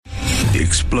The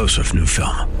explosive new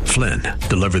film, Flynn,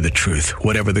 deliver the truth,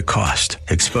 whatever the cost,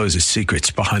 exposes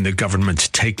secrets behind the government's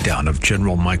takedown of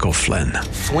General Michael Flynn.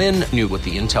 Flynn knew what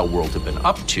the intel world had been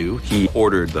up to. He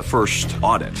ordered the first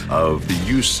audit of the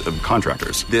use of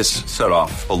contractors. This set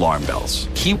off alarm bells.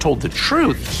 He told the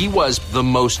truth. He was the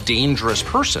most dangerous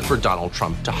person for Donald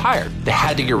Trump to hire. They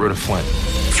had to get rid of Flynn.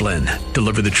 Flynn,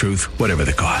 deliver the truth, whatever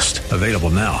the cost. Available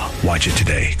now. Watch it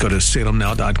today. Go to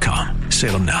salemnow.com.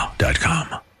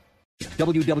 salemnow.com.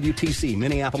 WWTC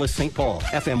Minneapolis, St. Paul,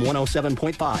 FM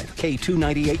 107.5,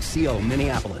 K298CO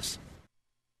Minneapolis.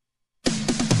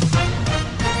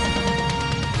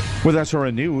 With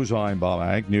SRN News, I'm Bob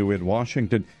Agnew in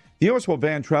Washington. The U.S. will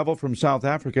ban travel from South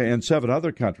Africa and 7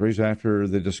 other countries after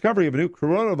the discovery of a new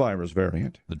coronavirus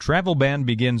variant. The travel ban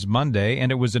begins Monday,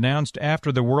 and it was announced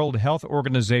after the World Health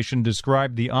Organization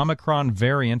described the Omicron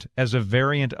variant as a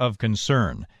variant of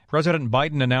concern. President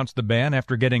Biden announced the ban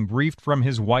after getting briefed from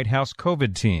his White House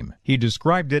COVID team. He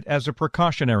described it as a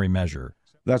precautionary measure.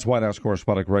 That's White House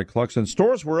correspondent Greg Cluxton.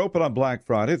 Stores were open on Black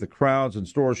Friday. The crowds and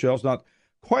store shelves not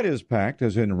quite as packed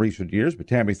as in recent years, but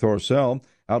Tammy Thorsell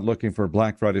out looking for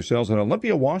Black Friday sales in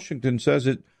Olympia, Washington, says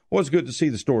it was good to see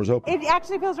the stores open. It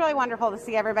actually feels really wonderful to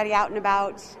see everybody out and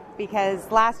about, because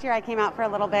last year I came out for a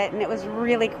little bit and it was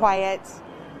really quiet.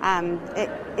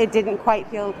 It didn't quite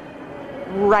feel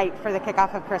right for the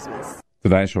kickoff of Christmas. The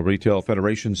National Retail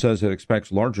Federation says it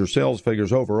expects larger sales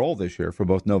figures overall this year for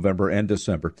both November and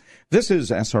December. This is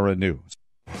SRN News.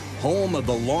 Home of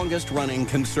the longest-running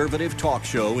conservative talk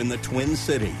show in the Twin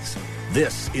Cities.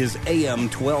 This is AM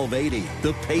 1280,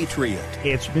 The Patriot.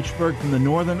 It's Mitch Berg from the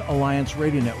Northern Alliance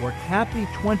Radio Network. Happy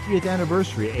 20th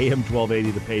anniversary, AM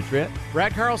 1280, The Patriot.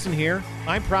 Brad Carlson here.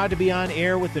 I'm proud to be on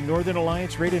air with the Northern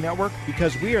Alliance Radio Network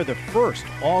because we are the first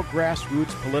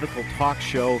all-grassroots political talk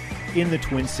show in the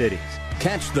Twin Cities.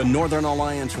 Catch the Northern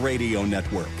Alliance Radio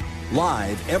Network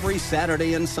live every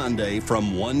Saturday and Sunday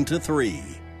from 1 to 3.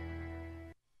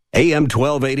 AM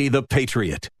 1280, The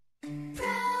Patriot.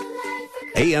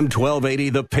 AM 1280,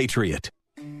 The Patriot.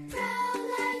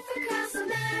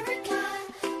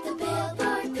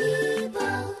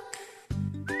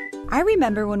 I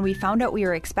remember when we found out we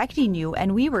were expecting you,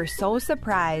 and we were so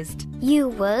surprised. You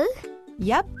were?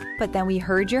 Yep, but then we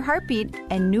heard your heartbeat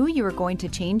and knew you were going to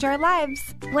change our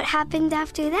lives. What happened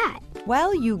after that?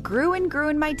 Well, you grew and grew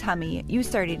in my tummy. You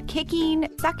started kicking,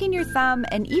 sucking your thumb,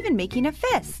 and even making a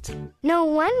fist. No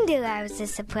wonder I was a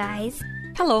surprise.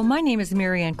 Hello, my name is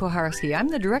Marianne Koharski. I'm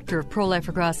the director of Pro-Life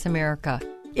Across America.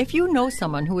 If you know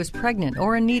someone who is pregnant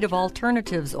or in need of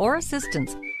alternatives or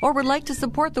assistance, or would like to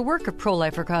support the work of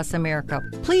Pro-Life Across America,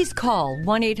 please call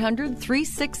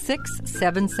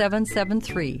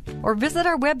 1-800-366-7773 or visit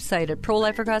our website at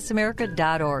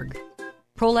prolifeacrossamerica.org.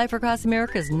 Pro-Life Across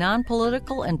America is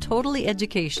non-political and totally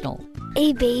educational.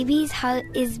 A baby's heart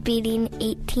is beating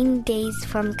 18 days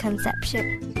from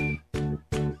conception.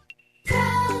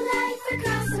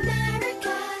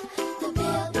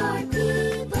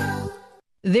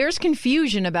 There's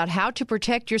confusion about how to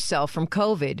protect yourself from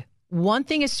COVID. One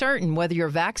thing is certain, whether you're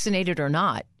vaccinated or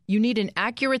not, you need an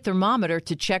accurate thermometer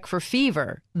to check for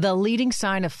fever, the leading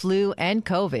sign of flu and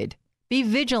COVID. Be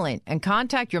vigilant and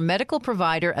contact your medical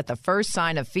provider at the first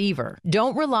sign of fever.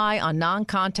 Don't rely on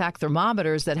non-contact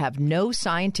thermometers that have no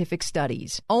scientific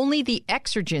studies. Only the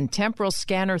Exergen temporal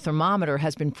scanner thermometer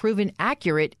has been proven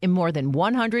accurate in more than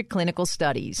 100 clinical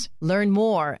studies. Learn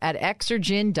more at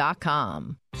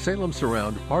Exergen.com. Salem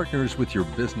Surround partners with your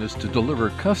business to deliver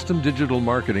custom digital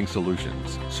marketing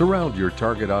solutions. Surround your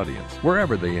target audience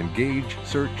wherever they engage,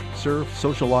 search, surf,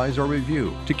 socialize, or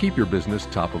review to keep your business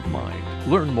top of mind.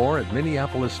 Learn more at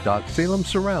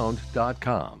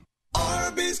minneapolis.salemsurround.com.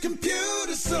 Arby's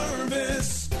Computer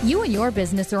Service. You and your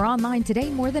business are online today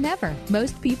more than ever.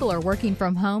 Most people are working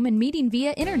from home and meeting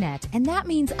via internet, and that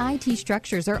means IT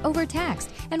structures are overtaxed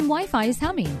and Wi-Fi is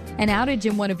humming. An outage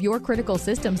in one of your critical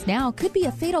systems now could be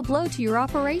a fatal blow to your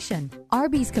operation.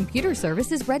 Arby's Computer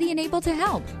Service is ready and able to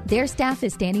help. Their staff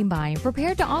is standing by and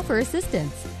prepared to offer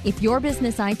assistance. If your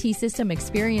business IT system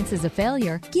experiences a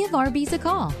failure, give Arby's a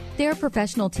call. Their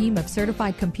professional team of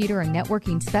certified computer and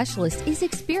networking specialists is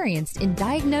experienced in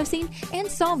diagnosing and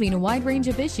solving a wide range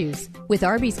of issues. With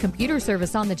Arby's Computer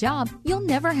Service on the job, you'll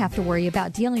never have to worry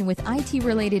about dealing with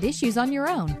IT-related issues on your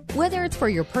own, whether it's for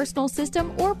your personal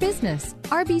system or business.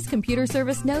 Arby's Computer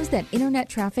Service knows that internet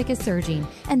traffic is surging,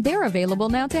 and they're available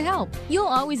now to help. You'll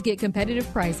always get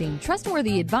competitive pricing,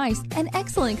 trustworthy advice, and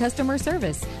excellent customer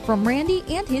service from Randy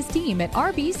and his team at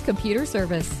Arby's Computer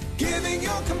Service. Giving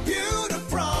your computer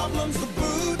problems the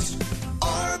boot.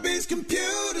 Arby's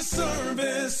Computer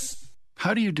Service.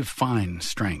 How do you define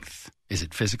strength? Is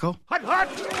it physical?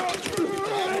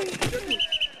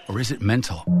 Or is it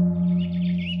mental?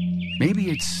 Maybe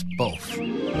it's both.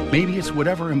 Maybe it's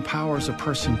whatever empowers a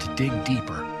person to dig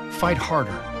deeper, fight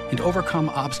harder, and overcome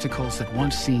obstacles that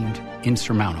once seemed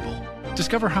insurmountable.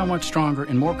 Discover how much stronger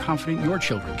and more confident your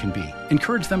children can be.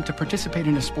 Encourage them to participate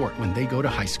in a sport when they go to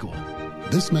high school.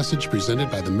 This message presented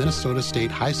by the Minnesota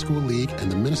State High School League and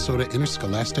the Minnesota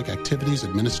Interscholastic Activities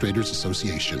Administrators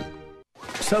Association.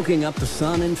 Soaking up the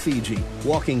sun in Fiji,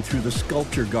 walking through the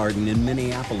Sculpture Garden in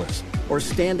Minneapolis, or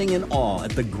standing in awe at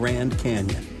the Grand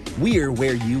Canyon. We're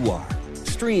where you are.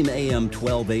 Stream AM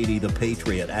 1280 The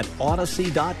Patriot at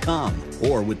Odyssey.com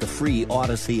or with the free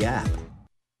Odyssey app.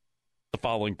 The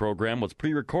following program was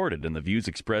pre-recorded, and the views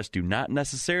expressed do not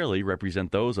necessarily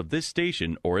represent those of this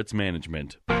station or its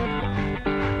management.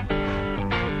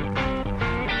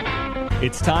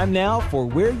 It's time now for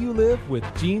Where You Live with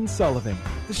Gene Sullivan,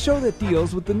 the show that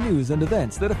deals with the news and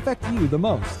events that affect you the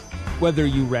most. Whether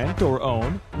you rent or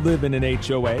own, live in an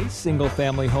HOA,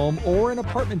 single-family home, or an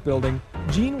apartment building,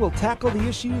 Gene will tackle the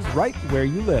issues right where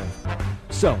you live.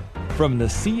 So, from the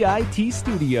CIT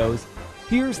studios,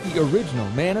 here's the original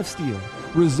Man of Steel,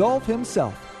 Resolve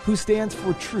himself, who stands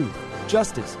for truth,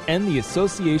 justice, and the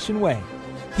association way.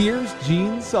 Here's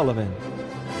Gene Sullivan.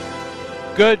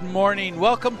 Good morning.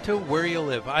 Welcome to Where You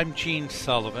Live. I'm Gene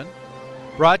Sullivan,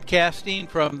 broadcasting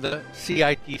from the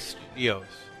CIT studios.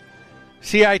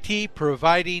 CIT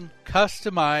providing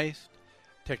customized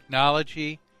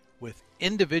technology with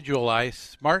individualized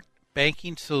smart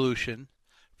banking solution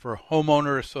for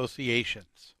homeowner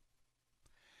associations.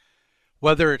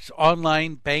 Whether it's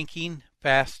online banking,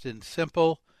 fast and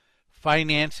simple,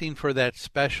 financing for that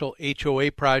special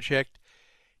HOA project,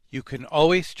 you can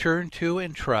always turn to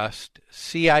and trust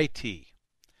CIT.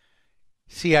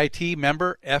 CIT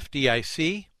member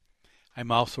FDIC.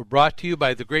 I'm also brought to you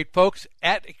by the great folks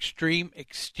at Extreme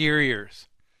Exteriors.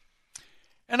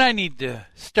 And I need to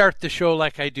start the show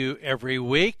like I do every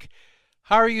week.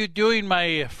 How are you doing,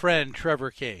 my friend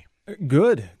Trevor Kay?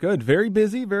 Good. Very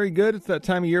busy, very good. It's that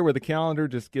time of year where the calendar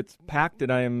just gets packed,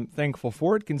 and I am thankful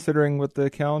for it, considering what the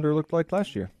calendar looked like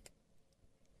last year.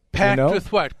 Packed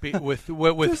with what?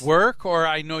 with work, or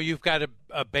I know you've got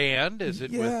a band. Is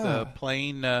it with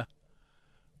playing?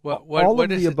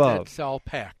 What is it that's all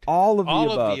packed? All of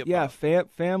the above. Yeah,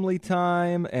 family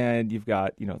time, and you've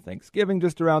got Thanksgiving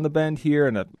just around the bend here,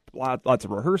 and lots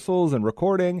of rehearsals and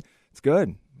recording. It's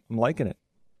good. I'm liking it.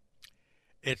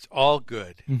 It's all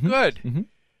good. Mm-hmm. Good. Mm-hmm.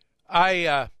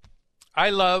 I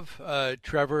love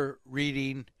Trevor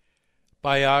reading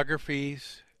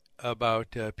biographies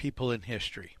about people in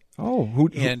history. Oh,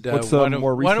 what's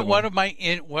more recent? One of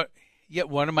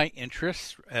my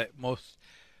interests most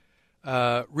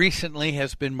recently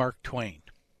has been Mark Twain,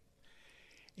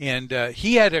 and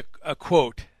he had a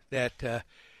quote that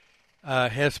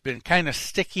has been kind of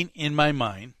sticking in my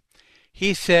mind.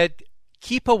 He said,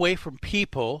 "Keep away from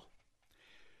people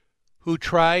who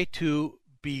try to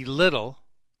belittle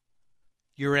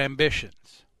your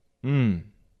ambitions."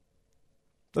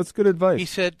 That's good advice. He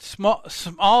said,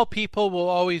 small people will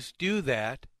always do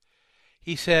that.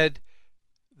 He said,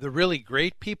 the really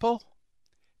great people,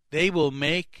 they will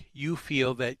make you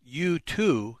feel that you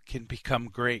too can become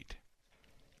great.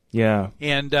 Yeah.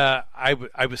 And I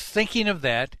was thinking of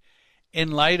that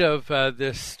in light of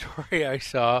this story I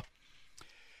saw.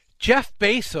 Jeff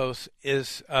Bezos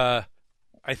is, I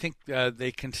think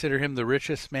they consider him the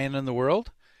richest man in the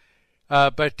world.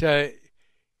 But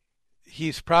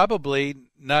he's probably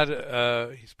not.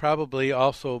 He's probably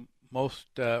also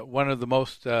one of the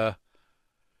most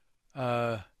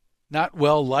not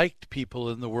well liked people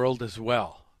in the world as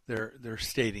well. They're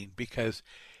stating, because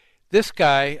this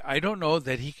guy, I don't know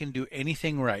that he can do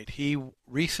anything right. He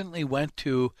recently went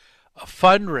to a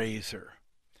fundraiser,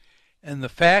 and the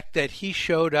fact that he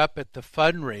showed up at the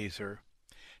fundraiser.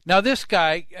 Now this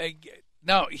guy,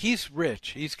 now he's rich.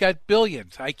 He's got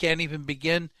billions. I can't even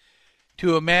begin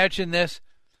to imagine this,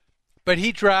 but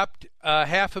he dropped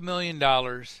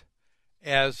 $500,000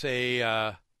 as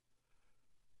a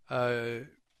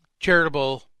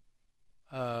charitable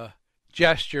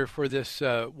gesture for this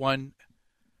one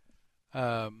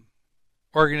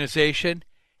organization,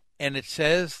 and it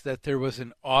says that there was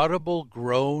an audible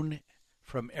groan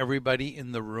from everybody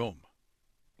in the room.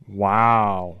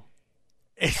 Wow.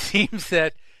 It seems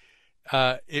that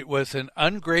it was an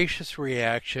ungracious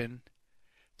reaction,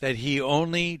 that he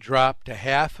only dropped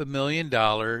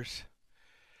 $500,000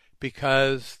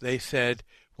 because they said,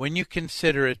 when you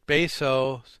consider it,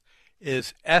 Bezos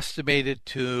is estimated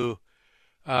to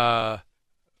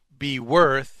be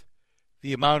worth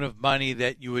the amount of money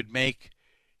that you would make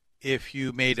if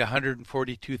you made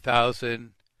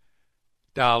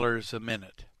 $142,000 a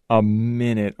minute. A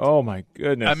minute. Oh my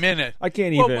goodness. A minute. I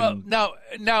can't even. Well,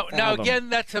 now again,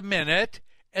 that's a minute,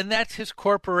 and that's his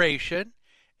corporation,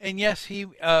 and yes, he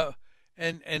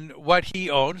and what he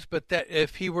owns. But that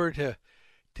if he were to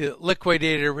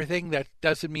liquidate everything, that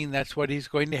doesn't mean that's what he's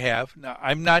going to have. Now,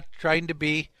 I'm not trying to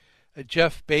be a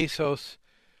Jeff Bezos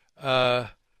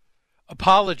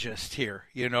apologist here,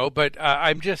 but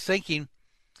I'm just thinking,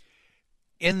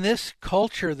 in this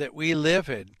culture that we live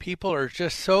in, people are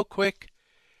just so quick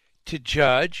to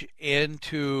judge and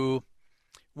to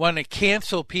want to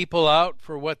cancel people out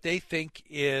for what they think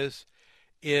is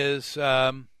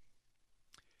a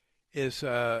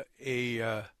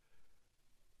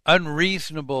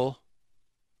unreasonable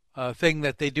thing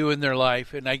that they do in their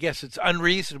life. And I guess it's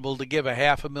unreasonable to give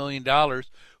 $500,000.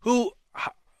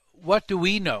 What do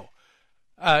we know?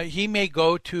 He may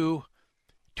go to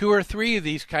 2 or 3 of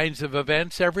these kinds of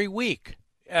events every week.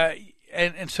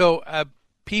 And so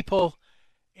people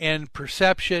and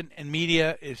perception and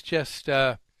media is just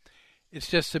it's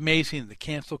just amazing, the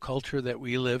cancel culture that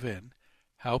we live in,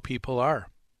 how people are.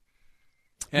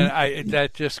 And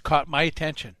that just caught my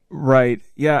attention. Right.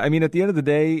 Yeah. I mean, at the end of the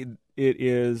day, it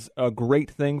is a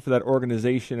great thing for that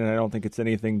organization, and I don't think it's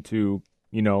anything to,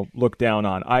 look down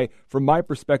on. From my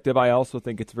perspective, I also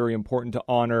think it's very important to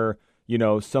honor,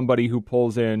 somebody who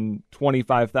pulls in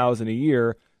 $25,000 a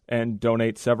year and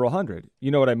donate several hundred.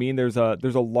 You know what I mean? There's a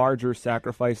larger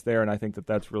sacrifice there, and I think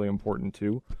that's really important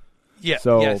too. Yeah.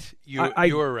 So yes, you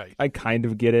are right. I kind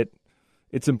of get it.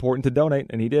 It's important to donate,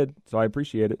 and he did, so I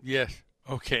appreciate it. Yes.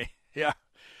 Okay. Yeah.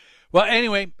 Well,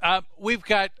 anyway, we've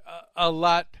got a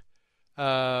lot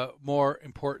more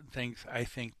important things, I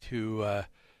think, to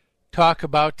talk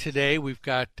about today. We've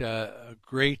got a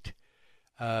great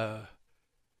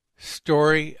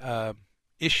story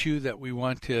issue that we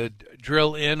want to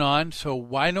drill in on. So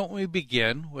why don't we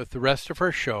begin with the rest of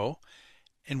our show?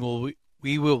 And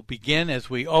we will begin, as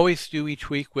we always do each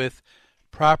week, with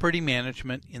property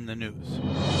management in the news.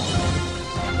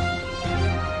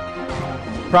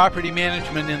 Property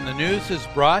Management in the News is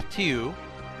brought to you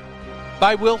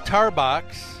by Will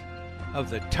Tarbox of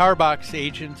the Tarbox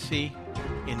Agency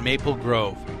in Maple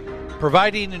Grove,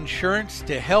 providing insurance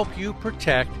to help you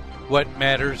protect what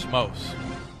matters most.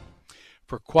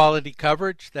 For quality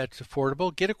coverage that's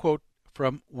affordable, get a quote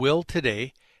from Will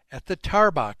today at the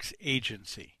Tarbox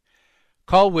Agency.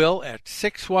 Call Will at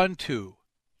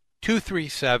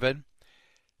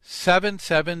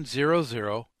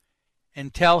 612-237-7700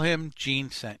 and tell him Gene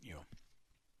sent you.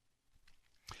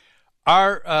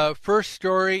 Our first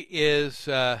story is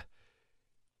a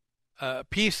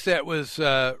piece that was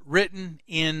written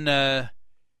and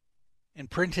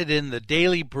printed in the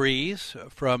Daily Breeze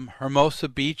from Hermosa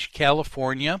Beach,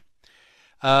 California.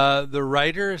 The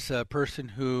writer is a person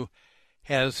who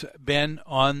has been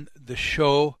on the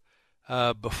show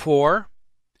before.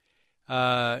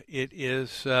 It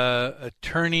is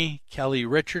attorney Kelly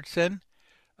Richardson,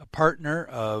 a partner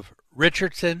of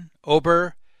Richardson,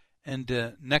 Ober, and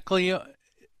Necchiolo.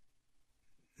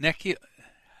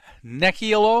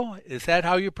 Is that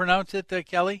how you pronounce it,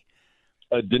 Kelly?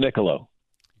 DeNiccolo.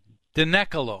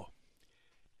 DeNiccolo.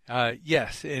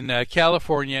 Yes, in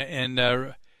California.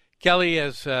 And Kelly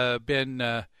has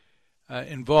been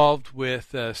involved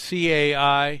with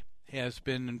CAI, has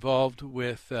been involved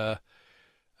with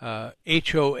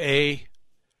HOA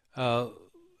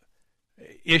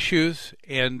issues,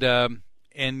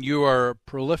 and you are a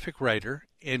prolific writer,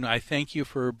 and I thank you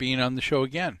for being on the show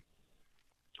again.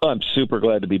 I'm super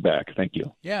glad to be back. Thank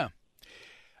you. Yeah.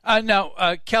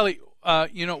 Now, Kelly,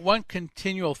 one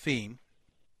continual theme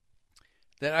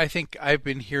that I think I've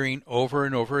been hearing over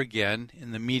and over again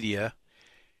in the media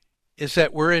is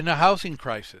that we're in a housing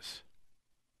crisis.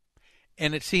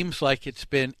 And it seems like it's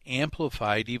been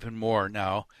amplified even more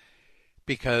now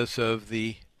because of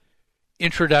the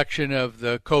introduction of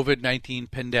the COVID-19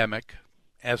 pandemic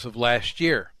as of last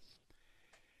year.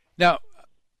 Now,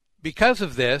 because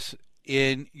of this,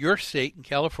 in your state, in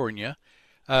California,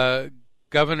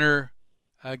 Governor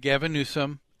Gavin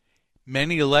Newsom,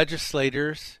 many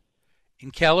legislators in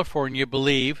California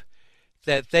believe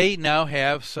that they now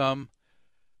have some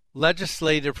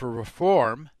legislative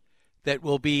reform that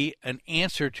will be an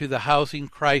answer to the housing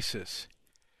crisis.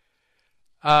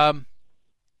 Do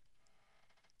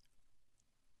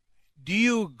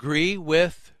you agree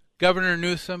with Governor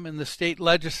Newsom and the state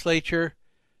legislature,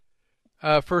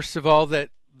 first of all, that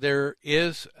there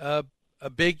is a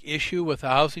big issue with the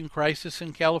housing crisis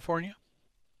in California?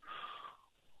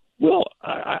 Well,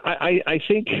 I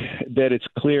think that it's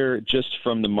clear just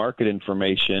from the market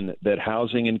information that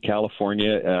housing in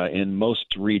California in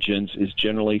most regions is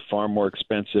generally far more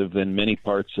expensive than many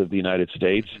parts of the United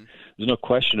States. Mm-hmm. There's no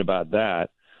question about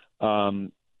that.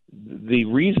 The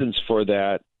reasons for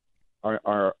that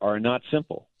are not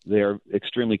simple. They are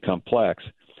extremely complex.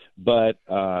 But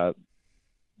the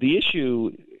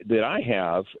issue that I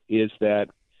have is that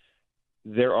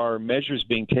there are measures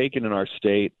being taken in our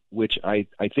state which I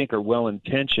think are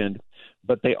well-intentioned,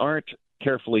 but they aren't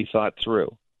carefully thought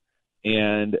through.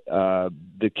 And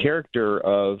the character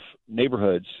of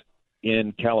neighborhoods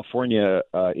in California,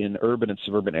 in urban and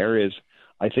suburban areas,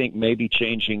 I think may be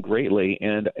changing greatly,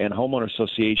 and homeowner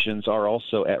associations are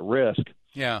also at risk.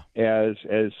 Yeah. As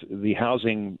the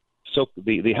housing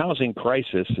the housing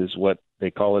crisis is what they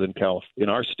call it in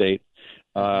our state.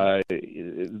 If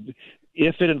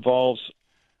it involves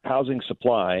housing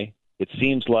supply, it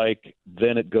seems like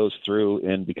then it goes through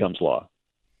and becomes law.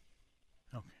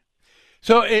 Okay.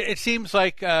 So it seems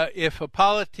like if a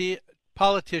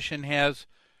politician has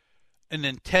an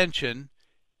intention,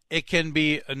 it can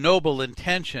be a noble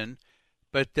intention,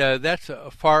 but that's a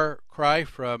far cry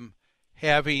from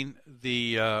having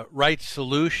the right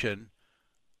solution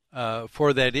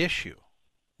for that issue.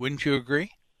 Wouldn't you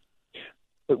agree?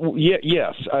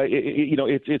 Yes.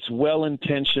 It's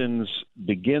well-intentions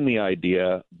begin the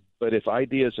idea, but if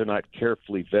ideas are not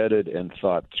carefully vetted and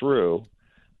thought through,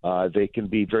 they can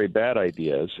be very bad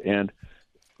ideas. And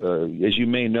as you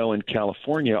may know, in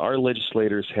California, our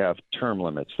legislators have term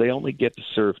limits. They only get to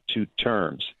serve 2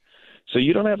 terms. So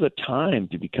you don't have the time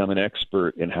to become an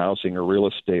expert in housing or real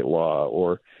estate law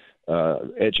or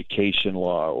education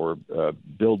law or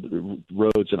build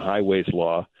roads and highways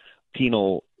law,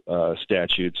 penal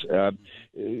statutes.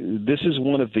 This is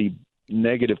one of the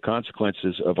negative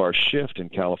consequences of our shift in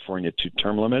California to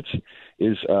term limits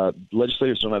is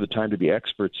legislators don't have the time to be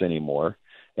experts anymore.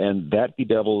 And that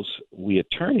bedevils we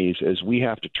attorneys as we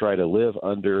have to try to live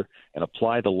under and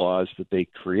apply the laws that they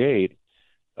create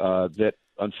that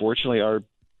unfortunately are,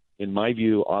 in my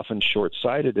view, often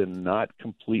short-sighted and not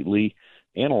completely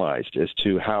analyzed as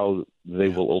to how they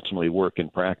will ultimately work in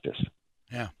practice.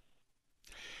 Yeah.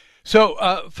 So,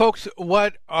 folks,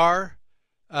 what are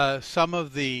some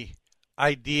of the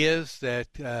ideas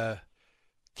that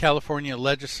California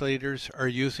legislators are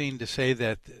using to say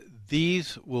that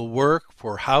these will work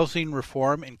for housing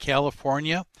reform in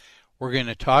California? We're going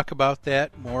to talk about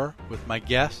that more with my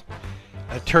guest,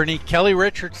 Attorney Kelly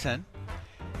Richardson.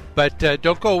 But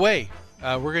don't go away.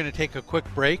 We're going to take a quick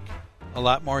break. A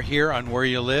lot more here on Where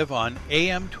You Live on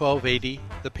AM 1280,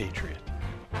 The Patriot.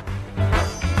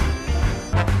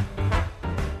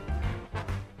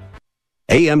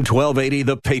 AM 1280,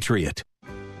 The Patriot.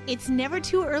 It's never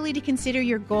too early to consider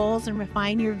your goals and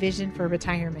refine your vision for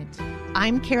retirement.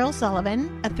 I'm Carol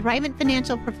Sullivan, a Thrivent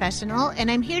financial professional,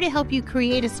 and I'm here to help you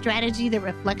create a strategy that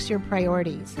reflects your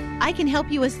priorities. I can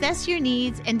help you assess your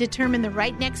needs and determine the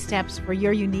right next steps for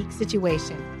your unique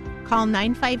situation. Call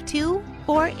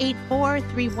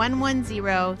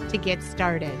 952-484-3110 to get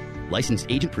started. Licensed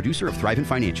agent producer of Thrivent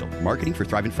Financial. Marketing for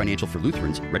Thrivent Financial for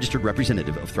Lutherans. Registered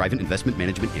representative of Thrivent Investment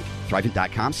Management, Inc.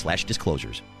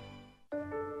 Thrivent.com/disclosures.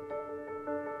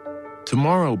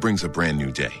 Tomorrow brings a brand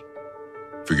new day.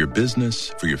 For your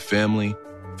business, for your family,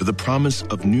 for the promise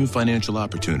of new financial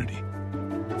opportunity.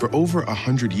 For over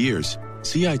 100 years,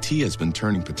 CIT has been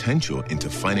turning potential into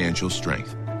financial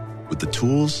strength. With the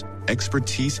tools,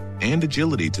 expertise, and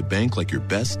agility to bank like your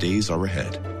best days are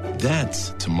ahead.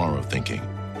 That's tomorrow thinking.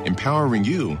 Empowering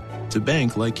you to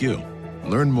bank like you.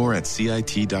 Learn more at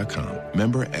CIT.com.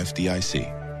 Member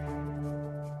FDIC.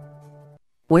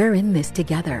 We're in this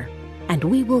together, and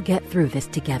we will get through this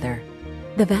together.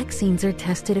 The vaccines are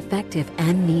tested effective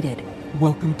and needed.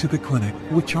 Welcome to the clinic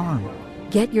with Charm.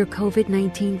 Get your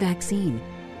COVID-19 vaccine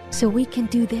so we can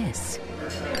do this.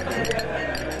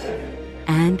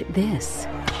 And this.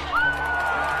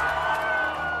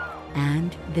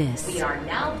 And this. We are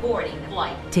now boarding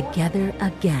flight. Together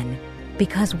again,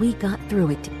 because we got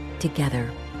through it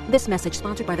together. This message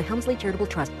sponsored by the Helmsley Charitable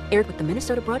Trust, aired with the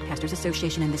Minnesota Broadcasters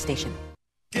Association and this station.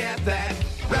 Get that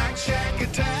Rack Shack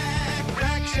attack,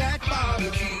 Rack Shack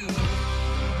barbecue.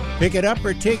 Pick it up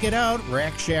or take it out,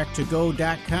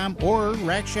 RackShackToGo.com or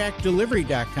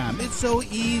RackShackDelivery.com. It's so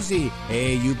easy.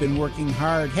 Hey, you've been working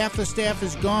hard. Half the staff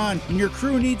is gone, and your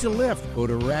crew needs a lift. Go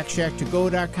to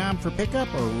RackShackToGo.com for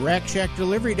pickup or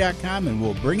RackShackDelivery.com, and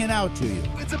we'll bring it out to you.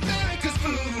 It's America's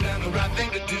food and the right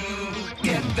thing to do.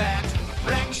 Get that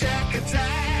Rack Shack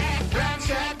attack, Rack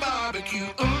Shack barbecue.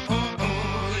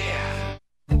 Yeah.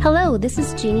 Hello, this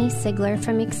is Jeannie Sigler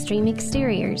from Extreme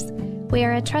Exteriors. We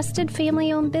are a trusted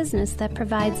family-owned business that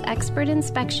provides expert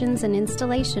inspections and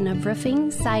installation of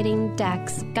roofing, siding,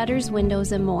 decks, gutters,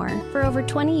 windows, and more. For over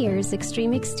 20 years,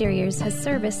 Extreme Exteriors has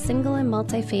serviced single and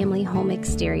multifamily home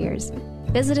exteriors.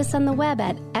 Visit us on the web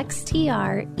at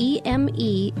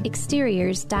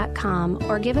xtremeexteriors.com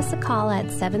or give us a call at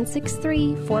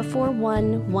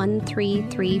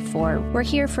 763-441-1334. We're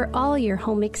here for all your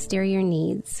home exterior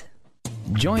needs.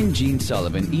 Join Gene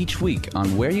Sullivan each week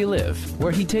on Where You Live,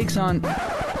 where he takes on...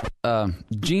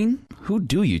 Gene, who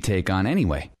do you take on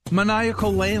anyway?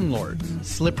 Maniacal landlords,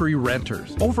 slippery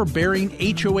renters, overbearing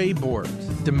HOA boards,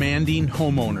 demanding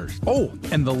homeowners. Oh,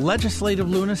 and the legislative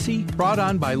lunacy brought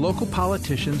on by local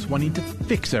politicians wanting to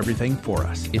fix everything for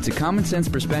us. It's a common sense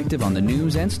perspective on the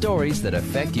news and stories that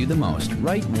affect you the most,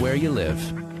 right where you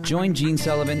live. Join Gene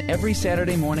Sullivan every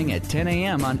Saturday morning at 10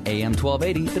 a.m. on AM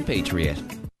 1280, The Patriot.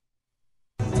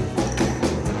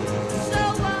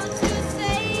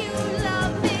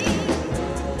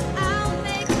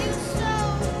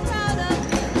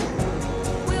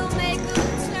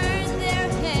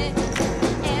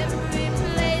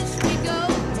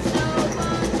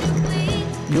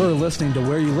 You're listening to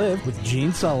Where You Live with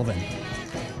Gene Sullivan.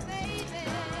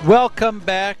 Welcome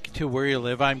back to Where You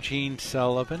Live. I'm Gene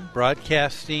Sullivan,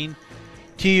 broadcasting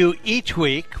to you each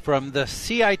week from the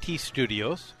CIT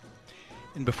studios.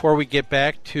 And before we get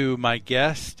back to my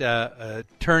guest,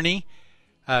 attorney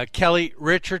Kelly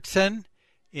Richardson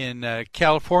in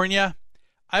California,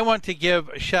 I want to give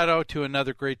a shout out to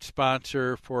another great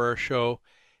sponsor for our show,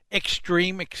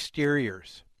 Extreme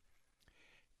Exteriors.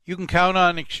 You can count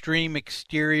on Extreme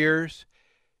Exteriors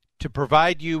to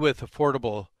provide you with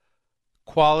affordable,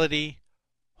 quality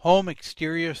home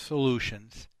exterior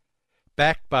solutions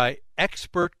backed by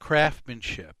expert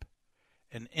craftsmanship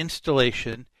and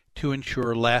installation to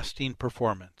ensure lasting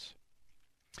performance.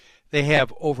 They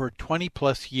have over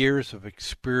 20-plus years of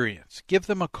experience. Give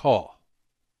them a call.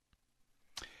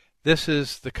 This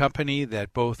is the company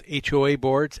that both HOA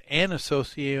boards and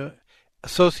association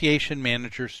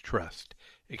managers trust.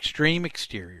 Extreme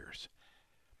Exteriors.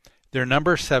 Their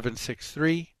number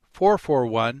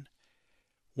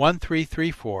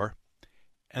 763-441-1334,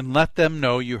 and let them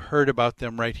know you heard about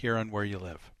them right here on Where You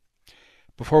Live.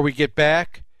 Before we get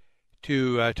back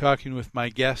to talking with my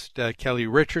guest, Kelly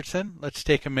Richardson, let's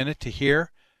take a minute to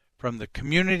hear from the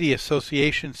Community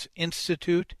Associations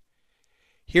Institute.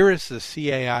 Here is the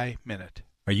CAI Minute.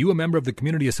 Are you a member of the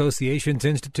Community Associations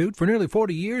Institute? For nearly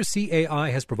 40 years,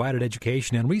 CAI has provided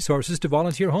education and resources to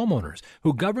volunteer homeowners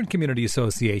who govern community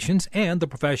associations and the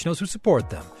professionals who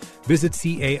support them. Visit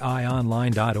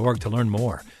caionline.org to learn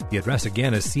more. The address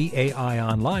again is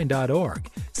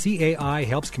caionline.org. CAI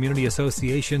helps community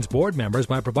associations board members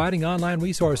by providing online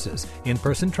resources,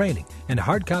 in-person training, and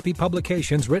hard copy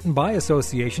publications written by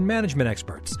association management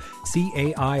experts.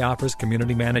 CAI offers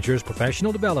community managers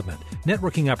professional development,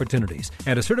 networking opportunities,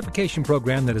 and a certification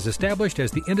program that is established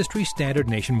as the industry standard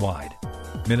nationwide.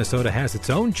 Minnesota has its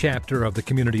own chapter of the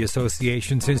Community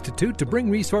Associations Institute to bring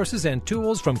resources and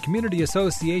tools from community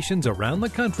associations around the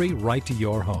country right to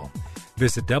your home.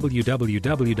 Visit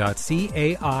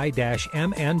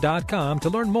www.cai-mn.com to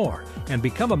learn more and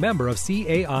become a member of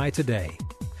CAI today.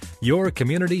 Your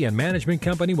community and management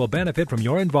company will benefit from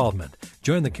your involvement.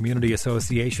 Join the Community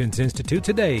Associations Institute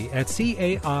today at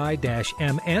cai-mn.com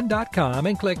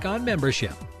and click on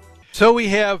membership. So we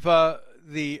have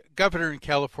the governor in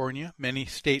California, many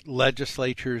state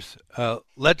legislators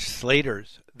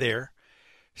there,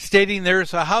 stating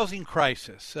there's a housing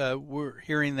crisis. We're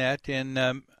hearing that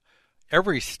in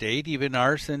every state, even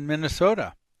ours in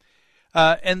Minnesota.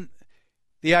 And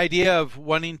the idea of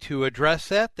wanting to address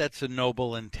that's a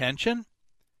noble intention.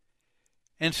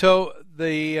 And so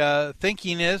the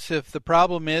thinking is, if the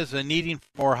problem is needing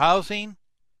more housing,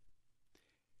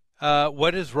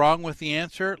 what is wrong with the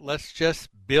answer? Let's just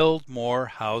build more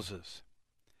houses.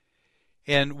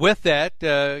 And with that,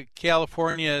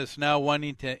 California is now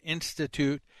wanting to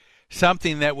institute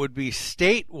something that would be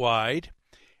statewide,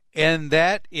 and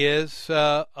that is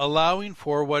allowing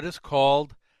for what is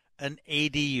called an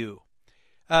ADU.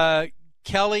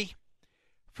 Kelly,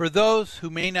 for those who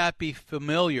may not be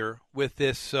familiar with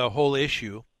this whole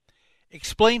issue,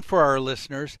 explain for our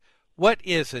listeners, what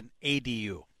is an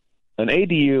ADU? An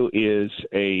ADU is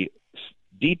a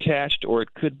detached, or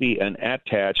it could be an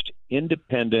attached,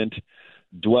 independent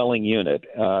dwelling unit.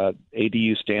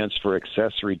 ADU stands for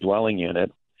accessory dwelling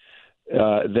unit.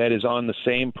 That is on the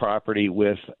same property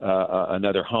with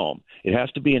another home. It has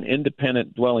to be an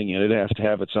independent dwelling unit. It has to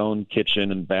have its own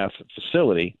kitchen and bath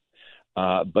facility,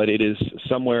 but it is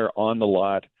somewhere on the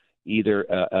lot, either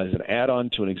as an add-on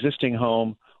to an existing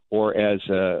home or as,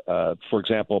 for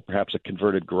example, perhaps a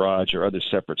converted garage or other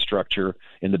separate structure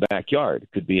in the backyard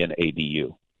could be an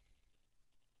ADU.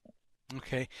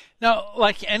 Okay. Now,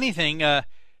 like anything, a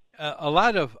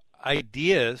lot of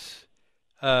ideas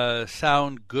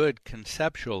sound good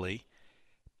conceptually,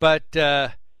 but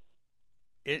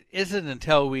it isn't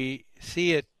until we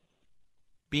see it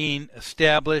being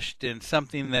established in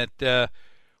something that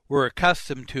we're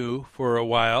accustomed to for a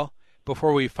while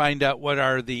before we find out what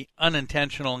are the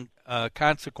unintentional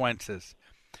consequences.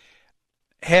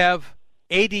 Have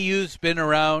ADUs been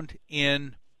around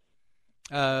in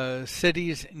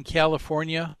cities in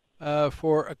California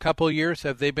for a couple years?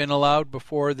 Have they been allowed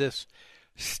before this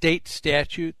state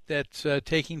statute that's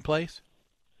taking place?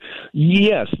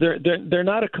 Yes, they're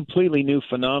not a completely new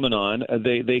phenomenon.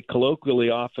 They colloquially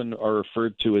often are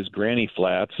referred to as granny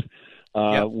flats,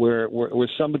 where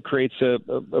someone creates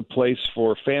a place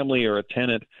for family or a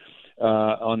tenant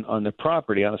on the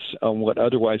property on what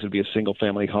otherwise would be a single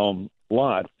family home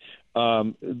lot.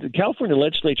 The California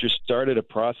legislature started a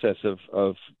process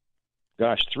of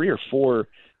 3 or 4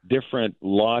 different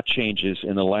law changes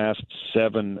in the last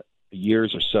 7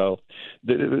 years or so.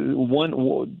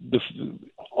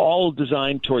 All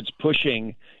designed towards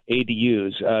pushing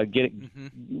ADUs,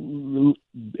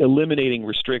 eliminating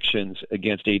restrictions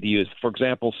against ADUs. For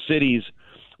example, cities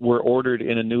were ordered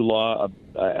in a new law,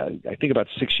 I think about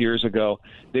 6 years ago.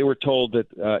 They were told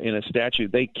that in a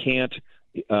statute they can't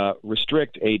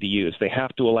restrict ADUs. They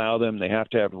have to allow them. They have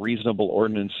to have reasonable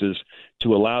ordinances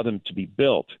to allow them to be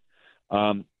built.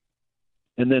 And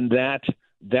then that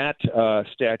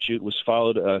statute was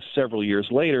followed several years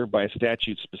later by a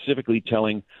statute specifically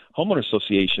telling homeowner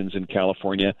associations in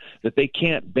California that they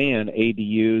can't ban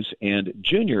ADUs and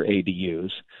junior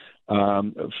ADUs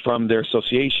from their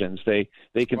associations. They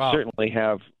can certainly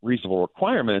have reasonable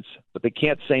requirements, but they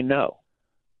can't say no.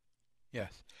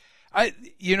 Yes.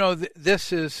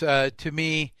 This is, to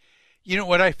me,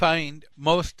 what I find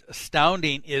most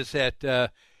astounding is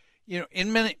that,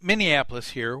 in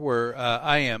Minneapolis here, where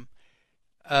I am,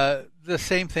 the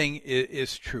same thing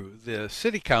is true. The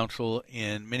city council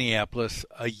in Minneapolis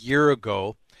a year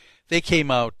ago, they came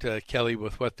out, Kelly,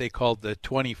 with what they called the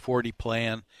 2040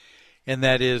 plan, and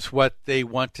that is what they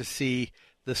want to see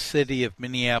the city of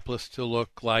Minneapolis to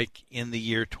look like in the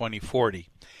year 2040.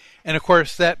 And, of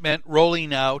course, that meant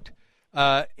rolling out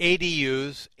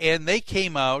ADUs, and they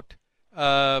came out,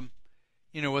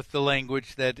 with the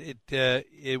language that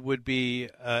it would be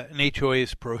an HOA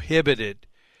is prohibited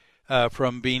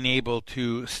from being able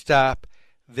to stop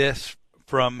this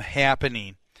from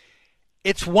happening.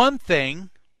 It's one thing,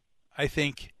 I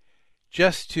think,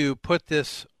 just to put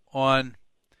this on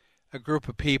a group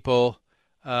of people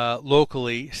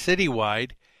locally,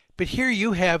 citywide, but here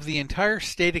you have the entire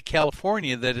state of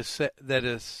California that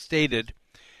is stated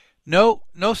no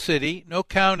city, no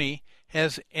county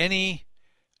has any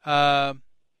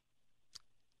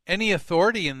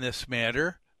authority in this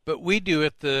matter, but we do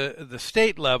at the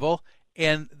state level,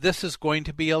 and this is going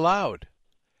to be allowed.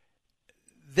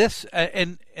 This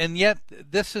and yet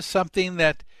this is something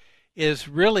that is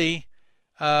really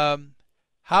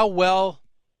how well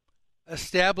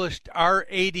established are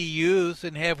ADUs,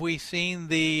 and have we seen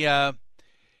the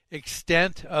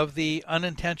extent of the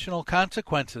unintentional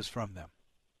consequences from them?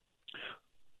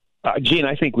 Gene,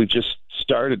 I think we've just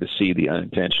started to see the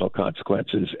unintentional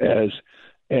consequences as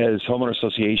homeowner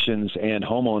associations and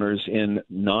homeowners in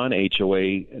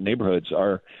non-HOA neighborhoods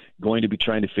are going to be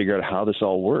trying to figure out how this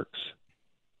all works.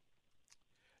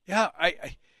 Yeah,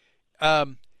 I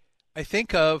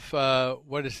think of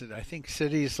what is it? I think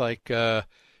cities like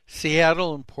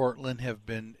Seattle and Portland have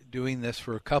been doing this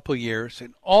for a couple years,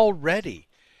 and already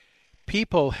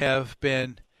people have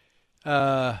been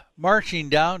marching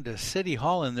down to City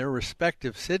Hall in their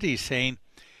respective cities saying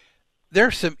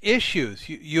there's some issues.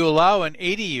 You allow an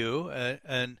ADU,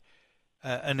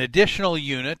 an additional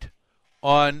unit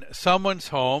on someone's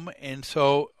home, and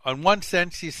so on one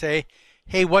sense you say,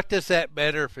 hey, what does that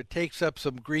matter if it takes up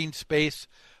some green space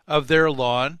of their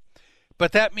lawn?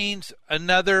 But that means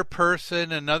another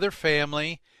person, another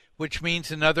family, which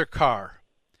means another car.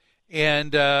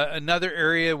 And another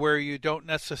area where you don't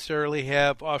necessarily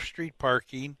have off-street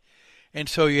parking, and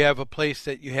so you have a place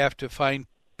that you have to find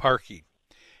parking.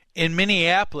 In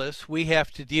Minneapolis, we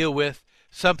have to deal with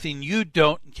something you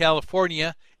don't in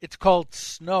California. It's called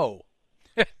snow.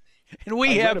 And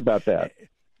we read about that.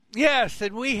 Yes,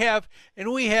 and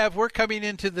we're coming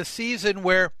into the season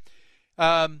where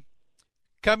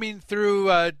coming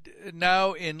through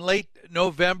now in late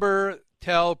November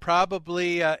till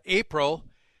probably April,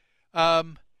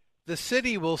 the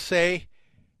city will say,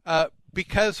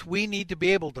 because we need to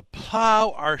be able to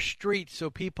plow our streets so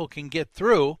people can get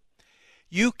through,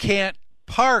 you can't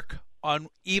park on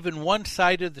even one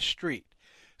side of the street.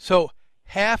 So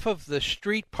half of the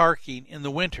street parking in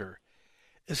the winter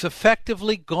is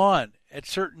effectively gone at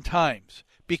certain times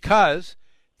because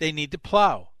they need to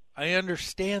plow. I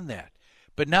understand that.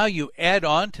 But now you add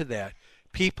on to that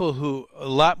a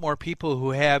lot more people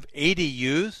who have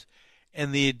ADUs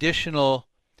and the additional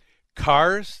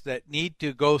cars that need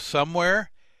to go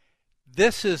somewhere.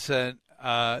 This is a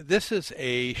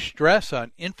stress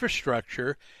on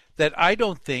infrastructure that I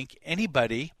don't think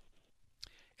anybody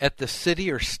at the city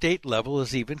or state level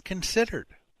is even considered.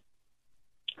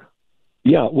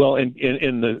 Yeah, well,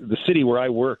 in the city where I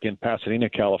work in Pasadena,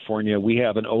 California, we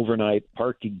have an overnight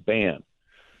parking ban.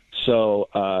 So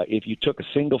if you took a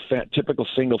typical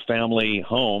single-family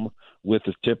home with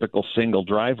a typical single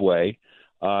driveway,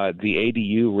 the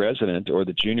ADU resident or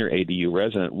the junior ADU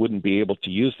resident wouldn't be able to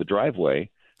use the driveway.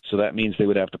 So that means they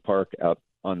would have to park out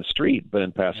on the street. But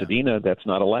in Pasadena, that's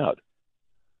not allowed.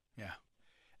 Yeah,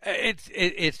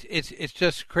 it's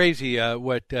just crazy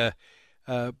what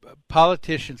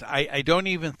politicians. I don't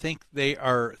even think they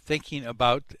are thinking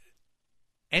about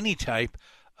any type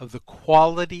of the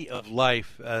quality of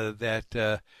life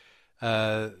that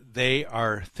they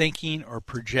are thinking or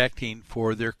projecting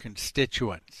for their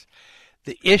constituents.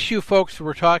 The issue, folks,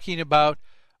 we're talking about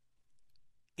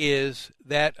is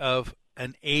that of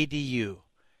an ADU,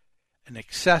 an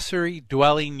accessory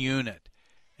dwelling unit.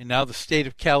 And now the state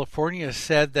of California has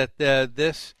said that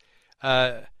this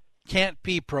can't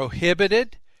be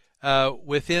prohibited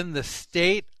within the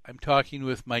state. I'm talking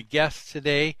with my guest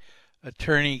today,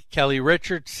 Attorney Kelly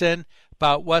Richardson,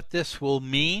 about what this will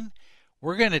mean.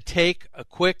 We're going to take a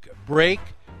quick break.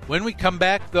 When we come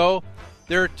back, though,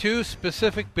 there are two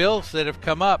specific bills that have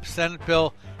come up, Senate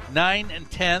Bill 9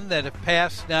 and 10, that have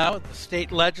passed now at the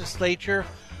state legislature.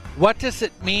 What does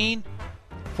it mean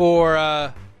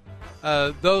for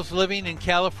those living in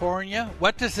California?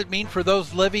 What does it mean for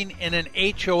those living in an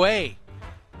HOA?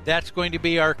 That's going to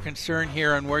be our concern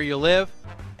here on Where You Live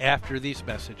after these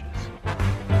messages.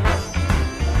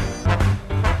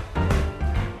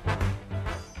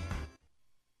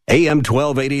 AM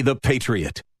 1280, The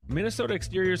Patriot. Minnesota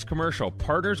Exteriors Commercial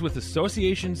partners with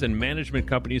associations and management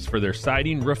companies for their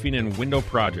siding, roofing, and window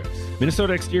projects.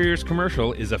 Minnesota Exteriors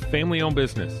Commercial is a family-owned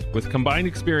business with combined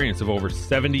experience of over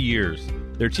 70 years.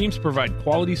 Their teams provide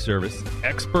quality service,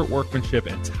 expert workmanship,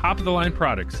 and top-of-the-line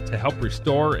products to help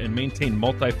restore and maintain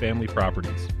multifamily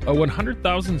properties. A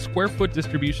 100,000-square-foot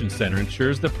distribution center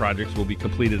ensures that projects will be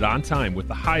completed on time with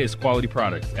the highest quality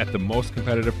products at the most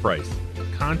competitive price.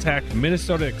 Contact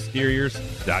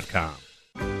MinnesotaExteriors.com.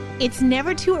 It's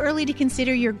never too early to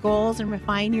consider your goals and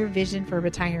refine your vision for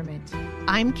retirement.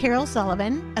 I'm Carol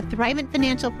Sullivan, a Thrivent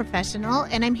financial professional,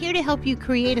 and I'm here to help you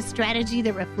create a strategy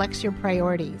that reflects your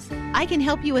priorities. I can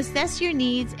help you assess your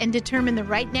needs and determine the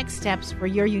right next steps for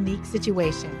your unique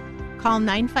situation. Call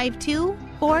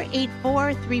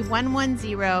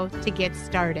 952-484-3110 to get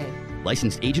started.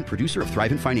 Licensed agent producer of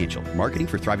Thrivent Financial. Marketing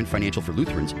for Thrivent Financial for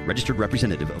Lutherans. Registered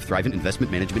representative of Thrivent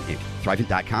Investment Management, Inc.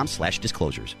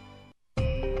 Thrivent.com/disclosures.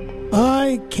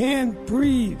 I can't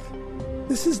breathe.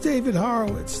 This is David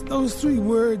Horowitz. Those three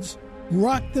words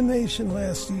rocked the nation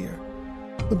last year.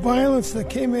 The violence that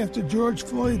came after George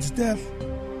Floyd's death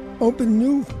opened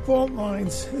new fault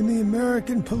lines in the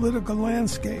American political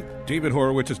landscape. David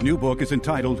Horowitz's new book is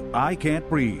entitled I Can't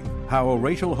Breathe, How a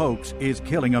Racial Hoax is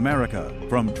Killing America.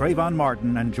 From Trayvon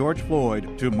Martin and George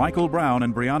Floyd to Michael Brown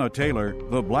and Breonna Taylor,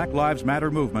 the Black Lives Matter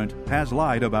movement has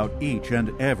lied about each and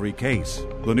every case.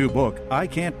 The new book, I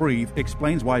Can't Breathe,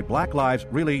 explains why black lives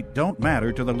really don't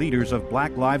matter to the leaders of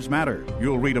Black Lives Matter.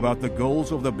 You'll read about the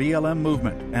goals of the BLM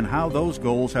movement and how those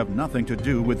goals have nothing to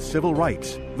do with civil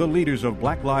rights. The leaders of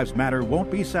Black Lives Matter won't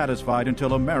be satisfied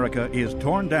until America is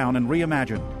torn down and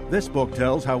reimagined. This book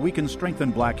tells how we can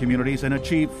strengthen black communities and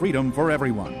achieve freedom for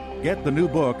everyone. Get the new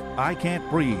book, I Can't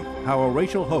Breathe, How a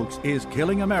Racial Hoax is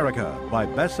Killing America, by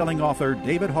best-selling author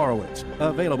David Horowitz.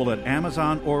 Available at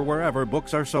Amazon or wherever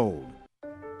books are sold.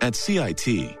 At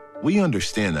CIT, we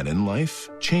understand that in life,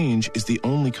 change is the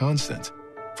only constant.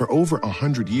 For over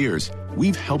 100 years,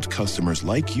 we've helped customers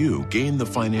like you gain the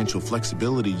financial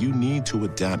flexibility you need to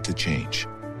adapt to change.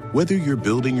 Whether you're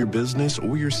building your business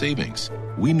or your savings,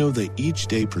 we know that each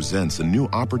day presents a new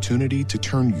opportunity to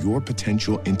turn your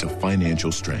potential into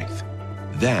financial strength.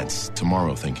 That's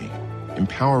tomorrow thinking,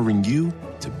 empowering you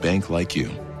to bank like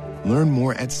you. Learn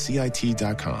more at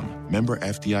CIT.com. Member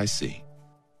FDIC.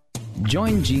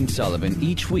 Join Gene Sullivan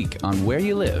each week on Where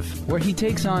You Live, where he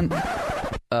takes on...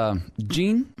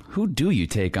 Gene, who do you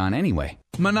take on anyway?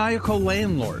 Maniacal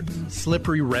landlords,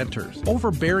 slippery renters,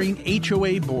 overbearing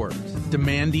HOA boards,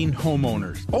 demanding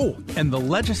homeowners. Oh, and the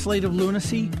legislative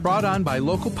lunacy brought on by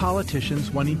local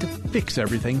politicians wanting to fix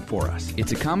everything for us.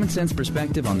 It's a common sense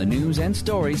perspective on the news and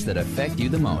stories that affect you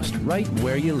the most, right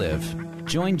where you live.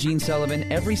 Join Gene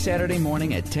Sullivan every Saturday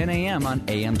morning at 10 a.m. on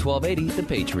AM 1280, The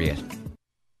Patriot.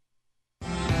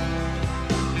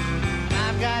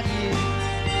 I've got you.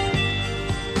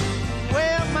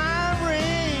 Wear my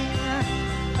ring.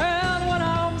 And when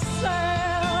I'm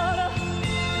sad,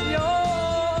 you're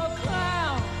a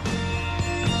clown.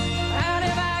 And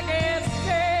if I get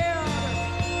scared,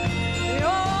 you're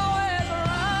always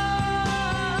around.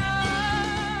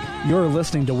 You're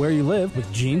listening to Where You Live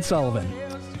with Gene Sullivan.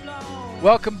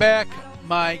 Welcome back.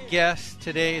 My guest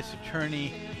today is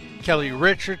attorney Kelly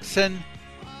Richardson.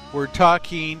 We're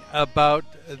talking about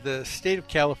the state of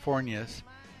California's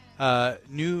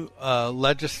new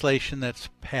legislation that's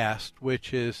passed,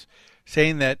 which is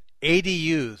saying that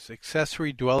ADUs,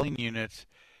 accessory dwelling units,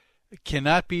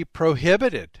 cannot be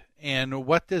prohibited. And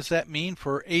what does that mean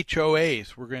for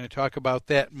HOAs? We're going to talk about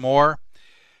that more.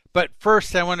 But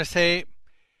first, I want to say,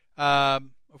 of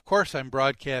course, I'm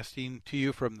broadcasting to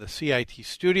you from the CIT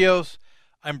studios.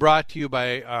 I'm brought to you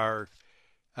by our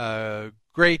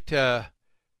great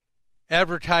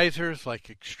advertisers like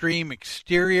Extreme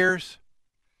Exteriors.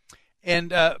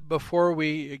 And before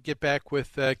we get back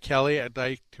with Kelly, I'd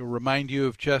like to remind you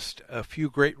of just a few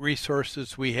great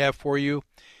resources we have for you.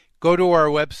 Go to our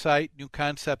website,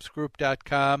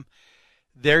 newconceptsgroup.com.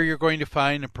 There you're going to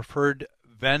find a preferred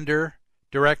vendor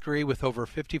directory with over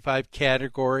 55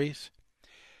 categories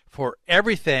for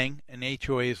everything an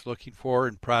HOA is looking for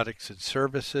in products and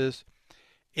services.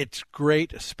 It's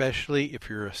great, especially if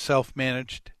you're a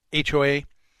self-managed HOA.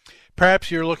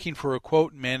 Perhaps you're looking for a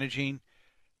quote in managing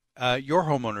your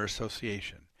homeowner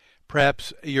association.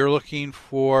 Perhaps you're looking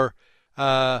for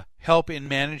help in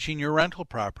managing your rental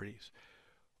properties.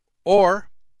 Or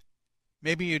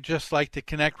maybe you'd just like to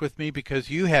connect with me because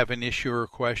you have an issue or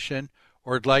question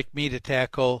or would like me to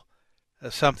tackle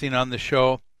something on the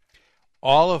show.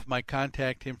 All of my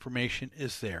contact information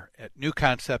is there at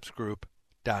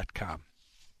newconceptsgroup.com.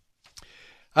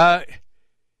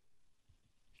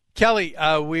 Kelly,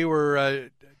 we were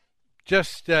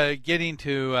just getting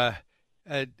to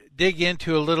dig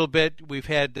into a little bit. We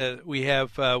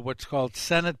have what's called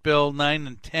Senate Bill 9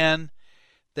 and 10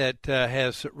 that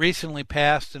has recently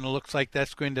passed, and it looks like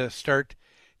that's going to start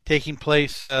taking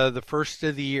place the first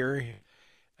of the year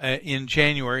in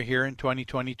January here in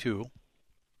 2022.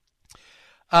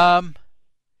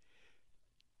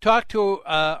 Talk to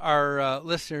our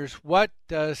listeners. What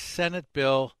does Senate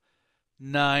Bill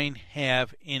 9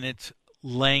 have in its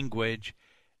language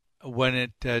when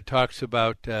it talks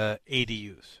about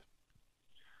ADUs?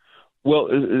 Well,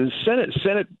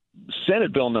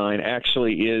 Senate Bill 9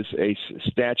 actually is a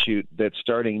statute that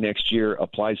starting next year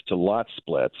applies to lot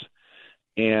splits,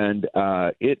 and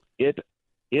it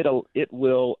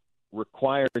will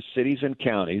require cities and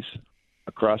counties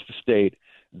across the state.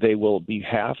 They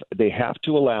have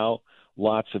to allow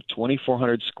lots of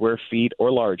 2,400 square feet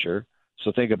or larger.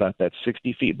 So think about that,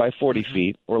 60 feet by 40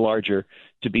 feet or larger,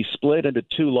 to be split into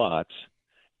two lots,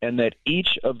 and that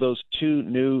each of those two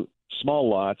new small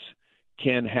lots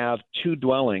can have two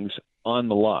dwellings on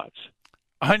the lots.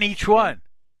 On each one?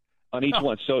 On each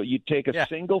one. So you take a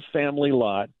single family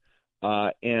lot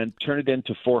and turn it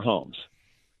into 4 homes.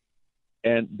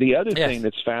 And the other thing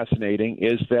that's fascinating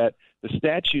is that the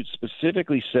statute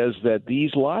specifically says that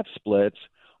these lot splits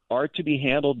are to be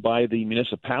handled by the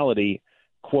municipality,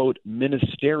 quote,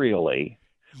 ministerially,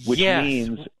 which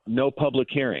means no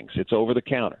public hearings. It's over the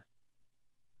counter.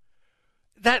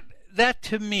 That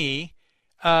to me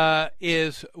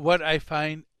is what I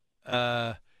find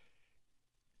kind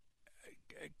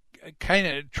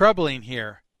of troubling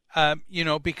here.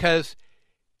 Because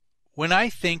when I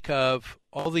think of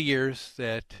all the years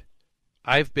that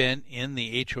I've been in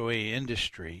the HOA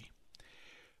industry,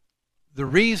 the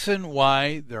reason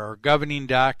why there are governing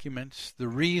documents, the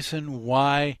reason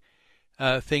why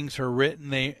things are written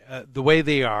the way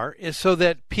they are, is so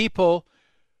that people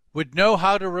would know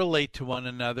how to relate to one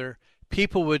another.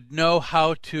 People would know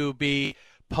how to be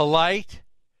polite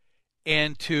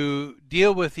and to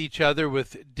deal with each other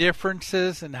with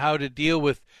differences, and how to deal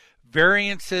with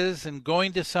variances, and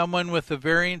going to someone with a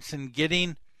variance and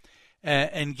getting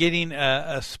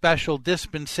a special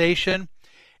dispensation.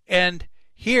 And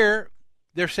here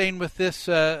they're saying with this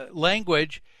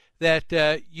language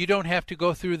that you don't have to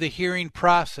go through the hearing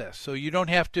process. So you don't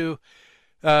have to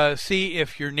see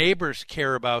if your neighbors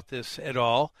care about this at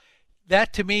all.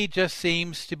 That to me just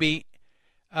seems to be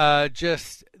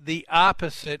just the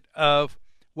opposite of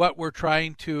what we're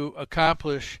trying to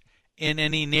accomplish in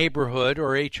any neighborhood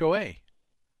or HOA.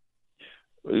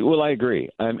 Well, I agree.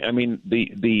 I mean,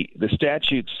 the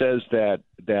statute says that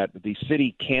the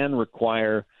city can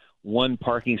require one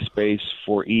parking space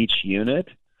for each unit,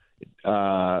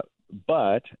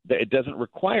 but it doesn't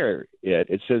require it.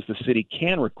 It says the city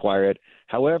can require it.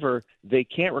 However, they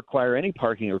can't require any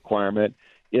parking requirement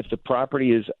if the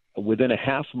property is within a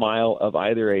half mile of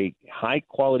either a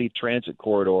high-quality transit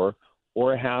corridor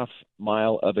or a half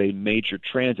mile of a major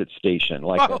transit station,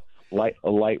 like a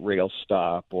light rail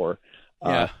stop or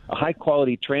a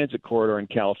high-quality transit corridor in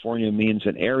California means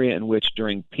an area in which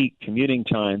during peak commuting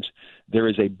times there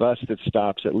is a bus that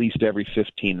stops at least every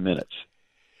 15 minutes.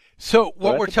 So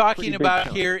what we're talking about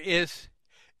here is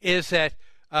that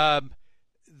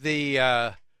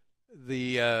the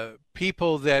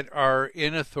people that are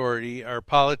in authority, our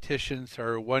politicians,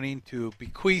 are wanting to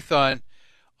bequeath on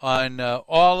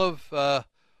all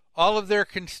of their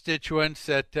constituents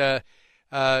that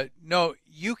no,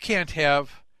 you can't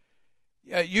have.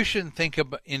 You shouldn't think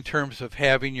in terms of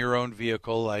having your own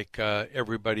vehicle like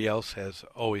everybody else has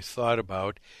always thought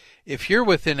about. If you're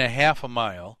within a half a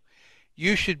mile,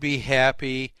 you should be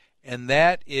happy, and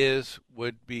that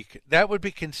would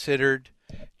be considered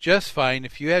just fine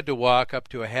if you had to walk up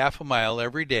to a half a mile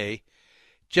every day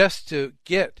just to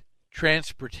get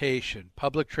transportation,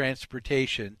 public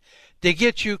transportation, to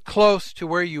get you close to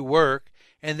where you work,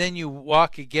 and then you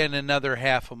walk again another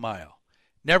half a mile.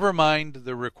 Never mind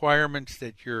the requirements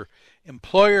that your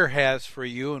employer has for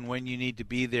you and when you need to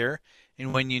be there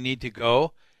and when you need to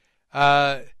go.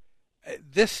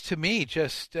 This, to me,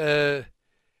 just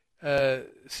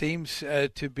seems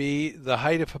to be the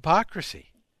height of hypocrisy.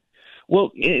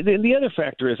 Well, the other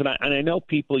factor is, and I know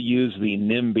people use the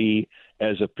NIMBY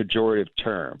as a pejorative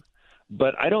term,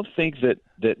 but I don't think that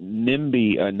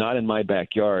NIMBY, not in my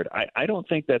backyard, I don't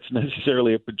think that's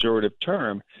necessarily a pejorative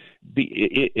term.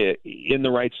 In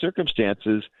the right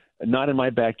circumstances, not in my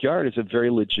backyard is a very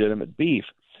legitimate beef.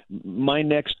 My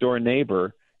next door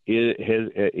neighbor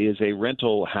is a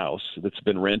rental house that's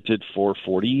been rented for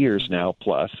 40 years now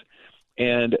plus,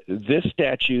 and this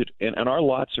statute, and our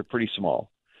lots are pretty small,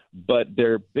 but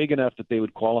they're big enough that they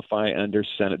would qualify under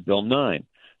Senate Bill 9.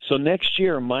 So next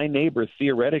year, my neighbor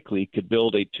theoretically could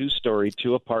build a 2-story,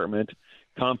 2-apartment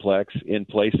complex in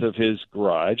place of his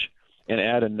garage and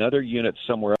add another unit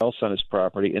somewhere else on his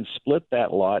property and split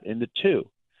that lot into 2.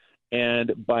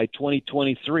 And by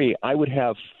 2023, I would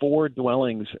have 4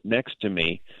 dwellings next to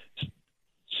me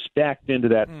stacked into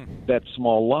that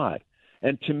small lot.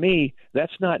 And to me,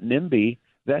 that's not NIMBY.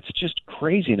 That's just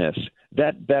craziness.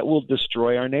 That will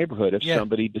destroy our neighborhood if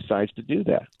somebody decides to do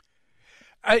that.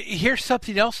 Here's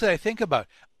something else that I think about.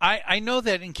 I know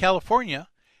that in California,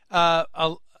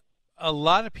 a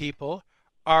lot of people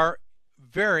are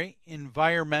very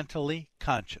environmentally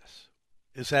conscious.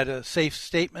 Is that a safe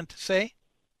statement to say?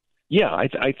 Yeah,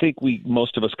 I think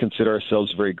most of us consider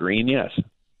ourselves very green, yes.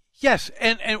 Yes,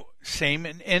 and same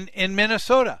in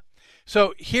Minnesota.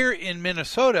 So here in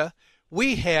Minnesota,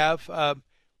 we have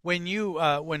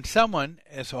when someone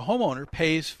as a homeowner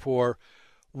pays for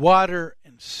water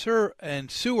and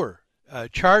sewer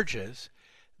charges,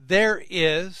 there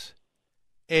is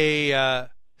a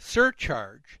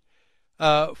surcharge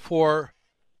for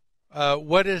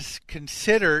what is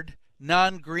considered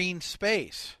non-green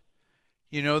space.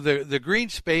 You know, the green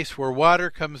space where water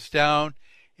comes down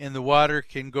and the water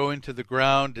can go into the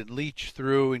ground and leach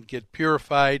through and get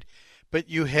purified, but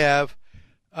you have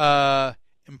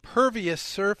impervious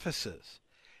surfaces.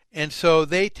 And so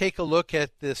they take a look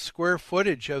at the square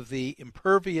footage of the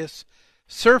impervious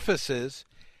surfaces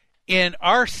in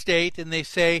our state, and they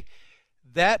say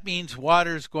that means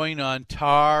water's going on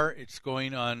tar, it's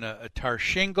going on a tar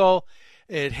shingle,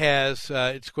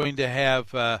 it's going to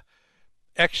have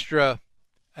extra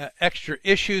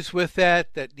issues with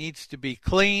that needs to be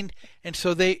cleaned, and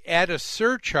so they add a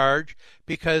surcharge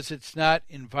because it's not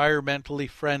environmentally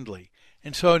friendly.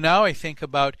 And so now I think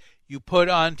about you put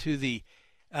onto the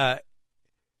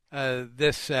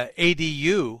this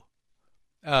ADU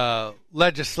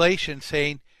legislation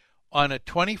saying on a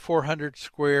 2,400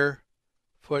 square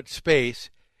foot space,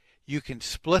 you can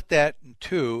split that in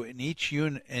 2, and each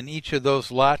unit and each of those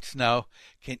lots now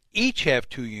can each have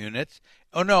 2 units.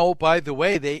 Oh no, by the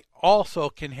way, they also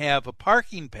can have a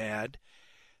parking pad.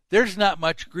 There's not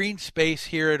much green space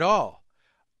here at all.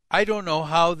 I don't know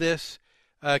how this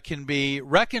can be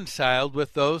reconciled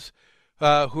with those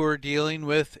who are dealing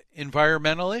with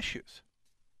environmental issues.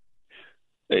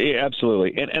 Yeah,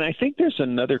 absolutely. And I think there's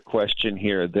another question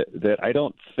here that I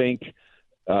don't think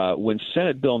when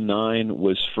Senate Bill 9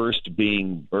 was first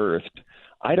being birthed,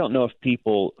 I don't know if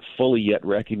people fully yet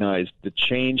recognized the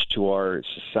change to our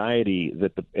society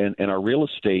and our real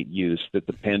estate use that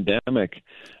the pandemic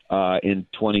in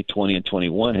 2020 and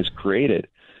 21 has created,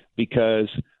 because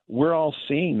we're all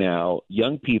seeing now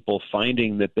young people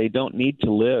finding that they don't need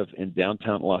to live in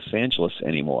downtown Los Angeles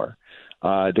anymore.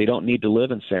 They don't need to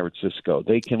live in San Francisco.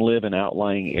 They can live in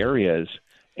outlying areas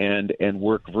and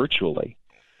work virtually.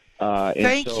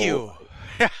 Thank you.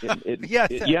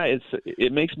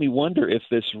 It makes me wonder if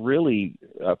this really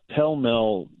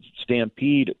pell-mell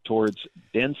stampede towards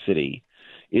density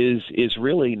is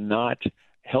really not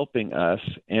helping us,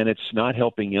 and it's not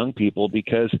helping young people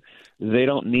because they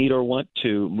don't need or want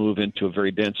to move into a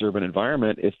very dense urban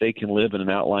environment if they can live in an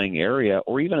outlying area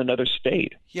or even another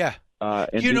state. Yeah.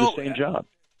 And do the same job.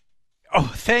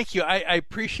 Oh, thank you. I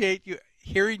appreciate you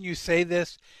hearing you say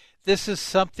this. This is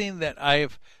something that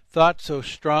I've thought so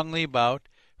strongly about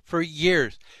for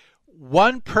years.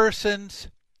 One person's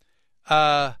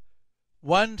urban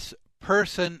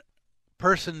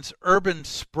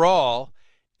sprawl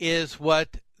is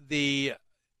what the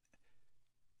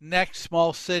next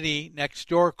small city next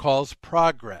door calls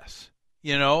progress.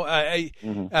 You know,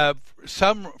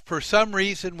 for some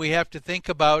reason we have to think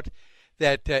about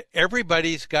that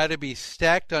everybody's got to be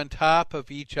stacked on top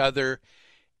of each other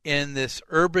in this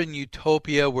urban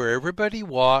utopia where everybody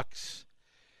walks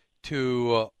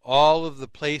to all of the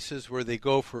places where they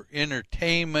go for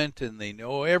entertainment and they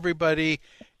know everybody,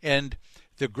 and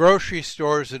the grocery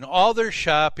stores and all their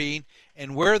shopping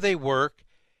and where they work.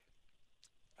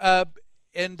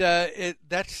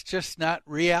 That's just not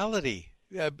reality.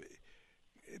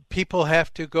 People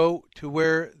have to go to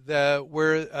where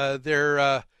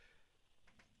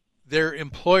their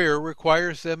employer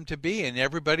requires them to be, and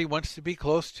everybody wants to be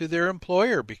close to their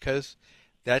employer because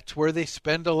that's where they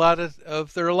spend a lot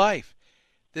of their life.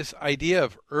 This idea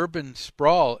of urban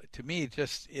sprawl, to me,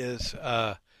 just is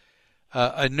a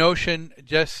notion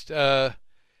just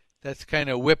that's kind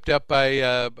of whipped up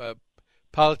by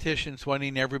politicians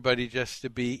wanting everybody just to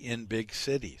be in big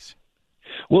cities.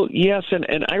 Well, yes,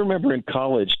 and I remember in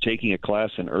college taking a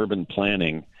class in urban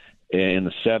planning in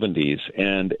the 70s,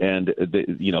 and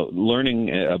learning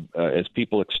as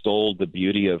people extolled the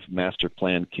beauty of master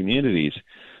planned communities.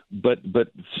 But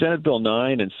Senate Bill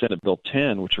 9 and Senate Bill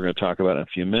 10, which we're going to talk about in a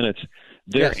few minutes,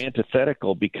 they're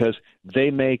antithetical because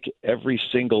they make every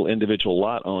single individual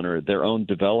lot owner their own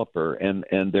developer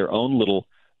and their own little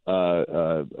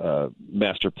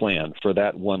master plan for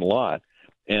that one lot.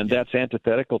 And that's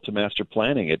antithetical to master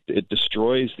planning. It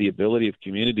destroys the ability of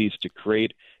communities to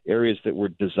create areas that were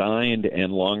designed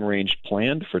and long-range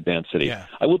planned for density. Yeah.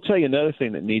 I will tell you another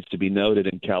thing that needs to be noted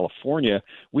in California.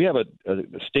 We have a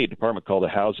state department called the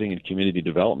Housing and Community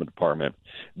Development Department.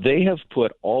 They have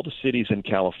put all the cities in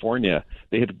California,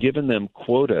 they have given them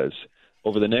quotas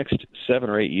over the next 7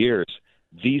 or 8 years.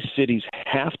 These cities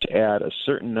have to add a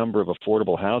certain number of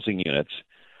affordable housing units,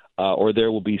 or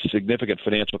there will be significant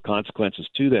financial consequences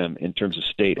to them in terms of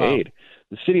state aid.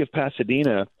 The city of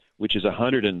Pasadena, which is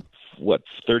 30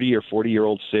 or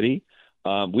 40-year-old city,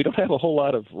 we don't have a whole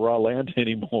lot of raw land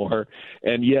anymore,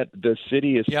 and yet the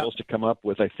city is supposed to come up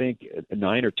with, I think,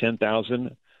 9,000 or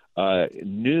 10,000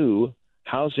 new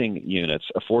housing units,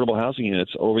 affordable housing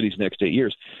units, over these next 8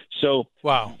 years. So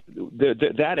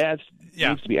that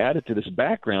needs to be added to this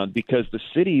background because the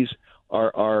cities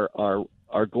are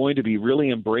going to be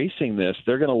really embracing this.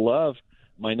 They're going to love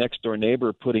my next door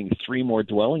neighbor putting 3 more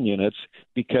dwelling units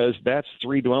because that's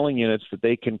 3 dwelling units that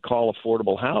they can call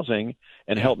affordable housing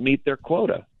and help meet their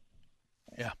quota.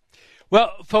 Yeah.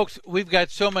 Well, folks, we've got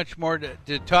so much more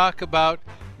to talk about.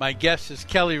 My guest is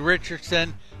Kelly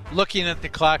Richardson. Looking at the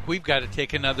clock, we've got to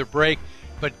take another break.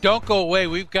 But don't go away.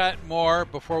 We've got more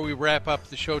before we wrap up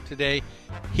the show today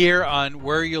here on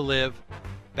Where You Live.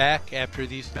 Back after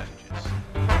these messages.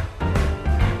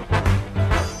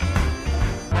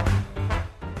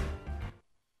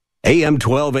 AM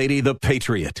 1280, The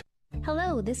Patriot.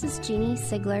 Hello, this is Jeannie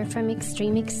Sigler from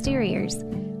Extreme Exteriors.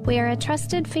 We are a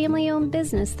trusted family-owned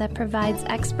business that provides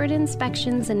expert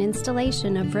inspections and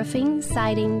installation of roofing,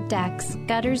 siding, decks,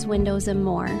 gutters, windows, and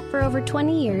more. For over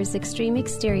 20 years, Extreme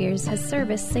Exteriors has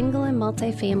serviced single and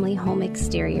multifamily home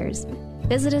exteriors.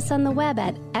 Visit us on the web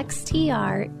at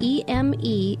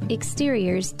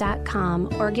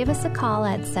xtremeexteriors.com or give us a call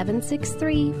at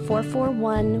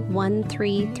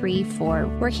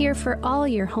 763-441-1334. We're here for all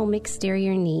your home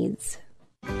exterior needs.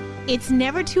 It's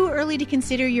never too early to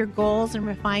consider your goals and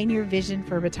refine your vision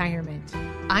for retirement.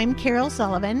 I'm Carol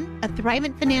Sullivan, a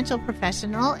Thrivent financial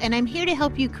professional, and I'm here to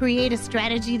help you create a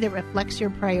strategy that reflects your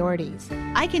priorities.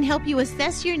 I can help you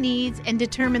assess your needs and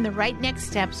determine the right next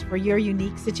steps for your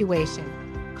unique situation.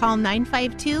 Call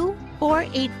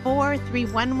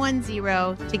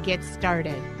 952-484-3110 to get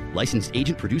started. Licensed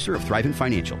agent producer of Thrivent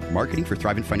Financial. Marketing for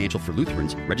Thrivent Financial for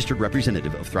Lutherans. Registered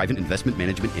representative of Thrivent Investment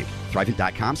Management, Inc.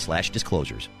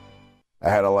 Thrivent.com/disclosures. I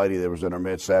had a lady that was in her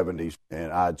mid-70s,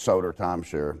 and I'd sold her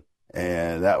timeshare,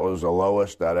 and that was the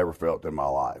lowest I'd ever felt in my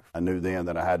life. I knew then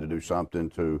that I had to do something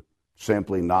to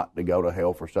simply not to go to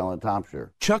hell for selling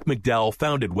timeshare. Chuck McDowell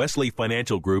founded Wesley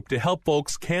Financial Group to help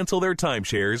folks cancel their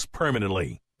timeshares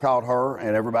permanently. Called her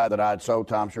and everybody that I'd sold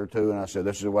timeshare to, and I said,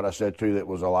 this is what I said to you that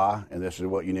was a lie, and this is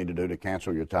what you need to do to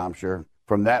cancel your timeshare.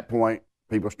 From that point,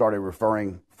 people started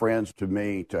referring friends to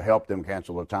me to help them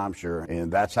cancel the timeshare,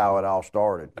 and that's how it all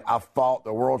started. I fought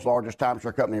the world's largest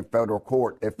timeshare company in federal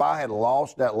court. If I had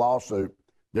lost that lawsuit,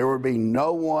 there would be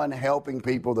no one helping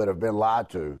people that have been lied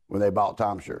to when they bought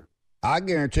timeshare. I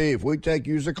guarantee if we take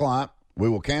you as a client, we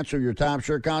will cancel your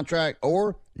timeshare contract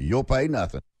or you'll pay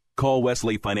nothing. Call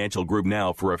Wesley Financial Group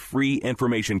now for a free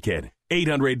information kit.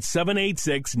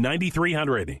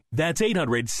 800-786-9300. That's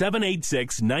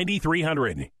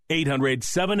 800-786-9300.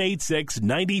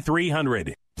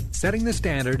 800-786-9300. Setting the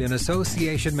standard in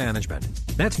association management.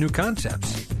 That's New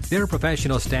Concepts. Their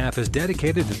professional staff is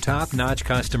dedicated to top-notch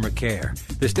customer care.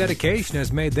 This dedication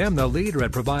has made them the leader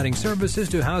at providing services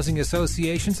to housing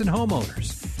associations and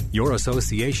homeowners. Your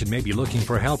association may be looking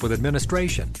for help with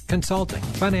administration, consulting,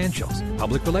 financials,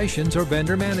 public relations, or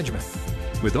vendor management.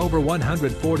 With over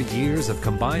 140 years of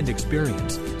combined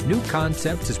experience, New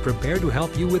Concepts is prepared to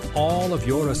help you with all of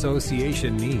your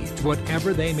association needs,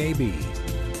 whatever they may be.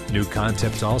 New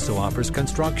Concepts also offers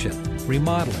construction,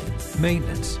 remodeling,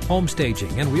 maintenance, home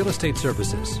staging, and real estate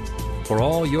services. For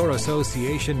all your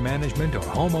association management or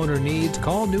homeowner needs,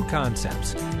 call New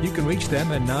Concepts. You can reach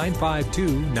them at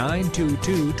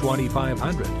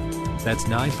 952-922-2500. That's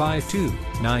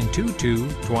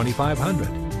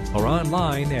 952-922-2500. Or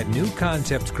online at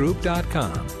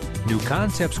newconceptsgroup.com.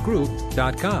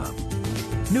 newconceptsgroup.com.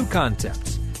 New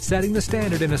Concepts, setting the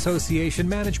standard in association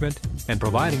management and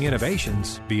providing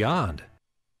innovations beyond.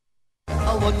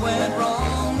 What went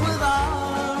wrong with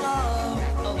our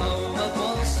love? A love that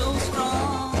was so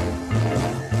strong.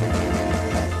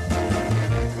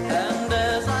 And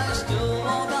as I still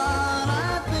walk on,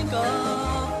 I think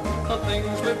of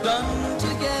things we've done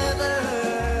together.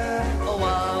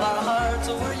 While our hearts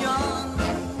were young.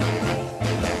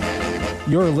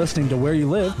 You're listening to Where You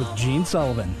Live with Gene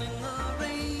Sullivan.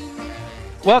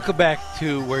 Welcome back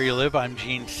to Where You Live. I'm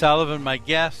Gene Sullivan. My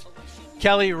guest,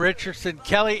 Kelly Richardson.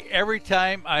 Kelly, every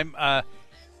time I'm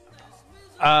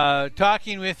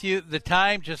talking with you, the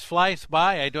time just flies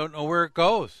by. I don't know where it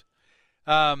goes.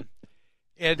 And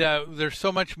there's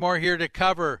so much more here to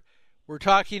cover. We're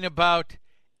talking about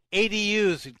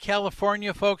ADUs in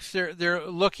California, folks. They're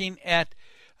looking at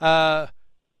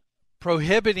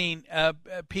prohibiting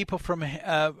people from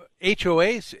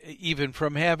HOAs even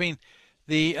from having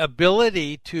the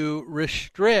ability to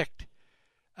restrict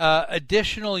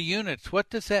additional units.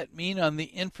 What does that mean on the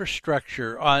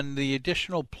infrastructure, on the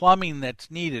additional plumbing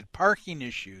that's needed, parking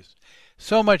issues,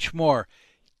 so much more?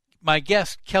 My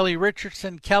guest, Kelly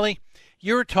Richardson. Kelly,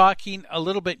 you're talking a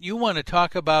little bit, you want to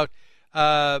talk about,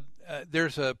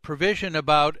 there's a provision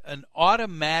about an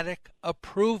automatic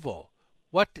approval.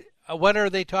 What are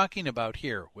they talking about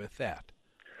here with that?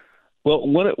 Well,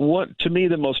 what to me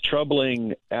the most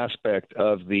troubling aspect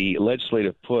of the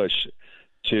legislative push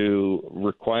to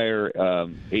require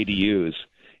ADUs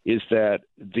is that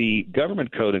the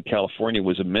government code in California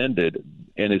was amended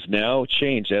and is now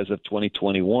changed as of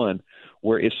 2021,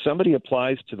 where if somebody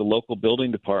applies to the local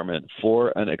building department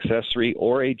for an accessory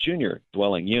or a junior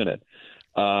dwelling unit,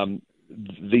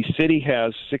 the city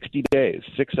has 60 days,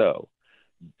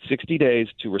 60 days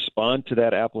to respond to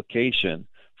that application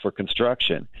for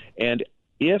construction. And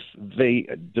if the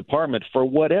department, for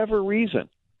whatever reason,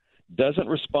 doesn't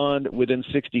respond within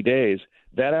 60 days,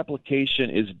 that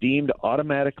application is deemed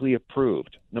automatically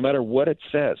approved, no matter what it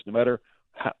says, no matter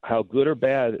how good or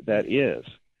bad that is.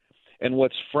 And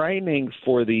what's frightening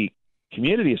for the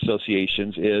community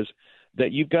associations is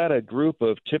that you've got a group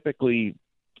of typically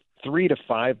 3 to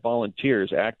 5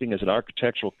 volunteers acting as an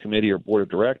architectural committee or board of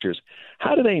directors.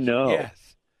 How do they know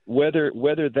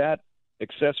whether that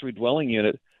accessory dwelling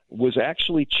unit was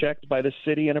actually checked by the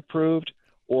city and approved,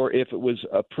 or if it was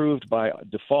approved by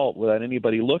default without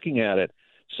anybody looking at it?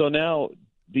 So now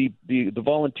the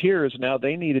volunteers, now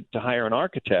they needed to hire an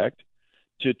architect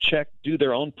to do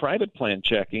their own private plan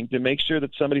checking to make sure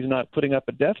that somebody's not putting up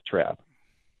a death trap.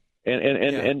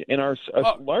 And our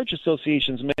large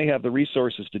associations may have the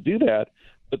resources to do that,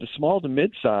 but the small to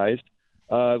mid-sized,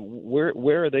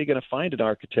 where are they going to find an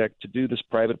architect to do this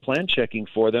private plan checking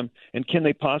for them? And can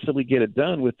they possibly get it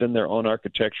done within their own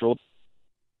architectural?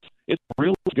 It's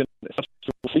really good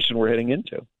situation we're heading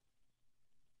into.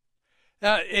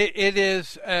 It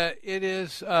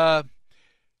is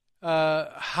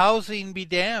housing be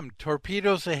damned.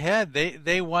 Torpedoes ahead.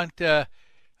 They want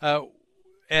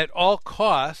at all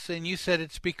costs, and you said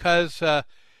it's because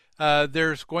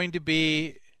there's going to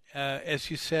be, as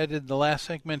you said in the last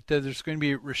segment, there's going to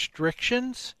be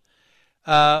restrictions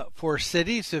for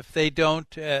cities if they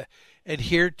don't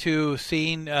adhere to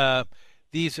seeing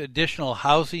these additional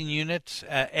housing units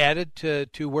added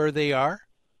to where they are?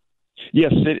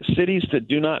 Yes, cities that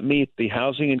do not meet the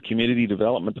Housing and Community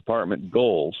Development Department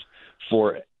goals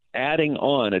for adding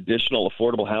on additional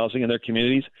affordable housing in their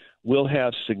communities will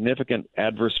have significant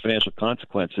adverse financial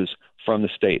consequences from the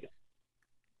state.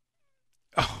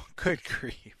 Oh, good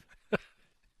grief.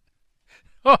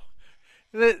 Oh,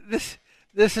 this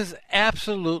is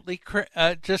absolutely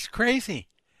just crazy.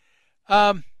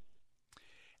 And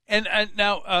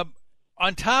now,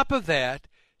 on top of that,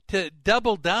 to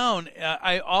double down,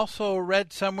 I also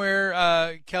read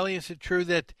somewhere, Kelly, is it true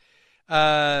that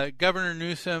Governor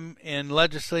Newsom and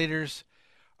legislators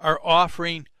are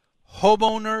offering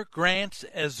homeowner grants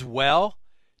as well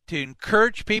to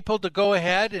encourage people to go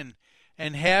ahead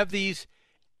and have these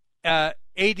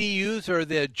ADUs or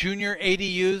the junior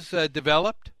ADUs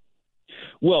developed?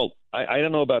 Well, I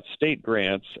don't know about state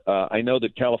grants. I know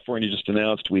that California just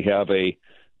announced we have a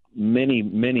many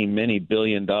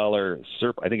billion-dollar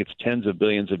I think it's tens of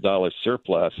billions of dollars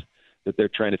surplus that they're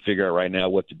trying to figure out right now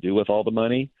what to do with all the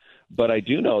money. But I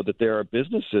do know that there are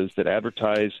businesses that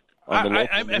advertise on the local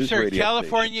I'm news sorry, radio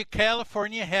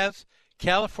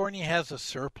California has a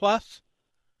surplus?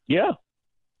 Yeah.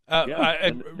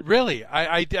 Really?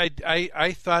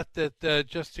 I thought that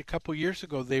just a couple years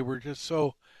ago they were just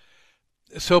so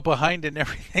behind in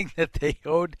everything that they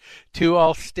owed to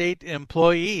all state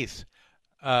employees.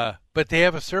 But they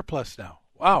have a surplus now.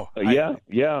 Wow.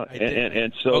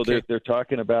 And so okay. they're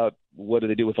talking about what do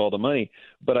they do with all the money.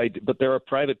 But there are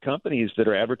private companies that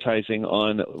are advertising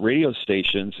on radio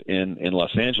stations in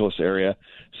Los Angeles area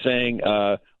saying,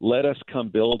 let us come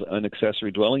build an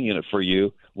accessory dwelling unit for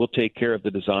you. We'll take care of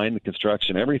the design, the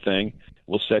construction, everything.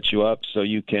 We'll set you up so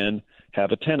you can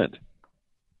have a tenant.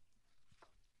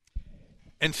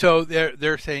 And so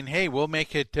they're saying, hey, we'll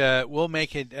make it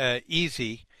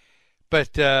easy.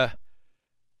 But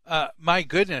my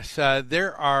goodness,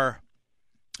 there are.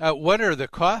 What are the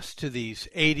costs to these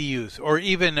ADUs? Or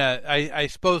even, I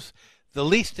suppose, the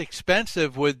least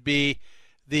expensive would be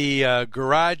the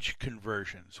garage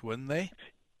conversions, wouldn't they?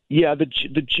 Yeah, the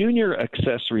junior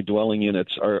accessory dwelling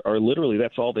units are literally,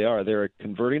 that's all they are. They're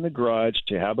converting the garage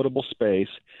to habitable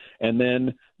space, and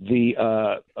then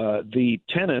the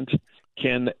tenant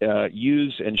can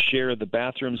use and share the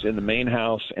bathrooms in the main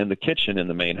house and the kitchen in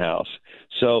the main house.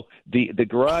 So the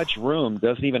garage room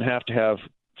doesn't even have to have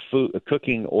food,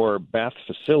 cooking, or bath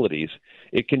facilities.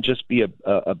 It can just be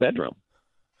a bedroom,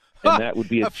 and that would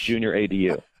be a junior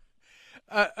ADU.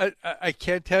 I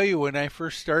can't tell you, when I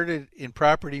first started in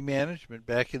property management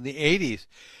back in the 80s,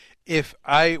 if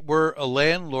I were a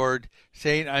landlord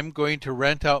saying I'm going to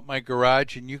rent out my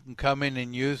garage and you can come in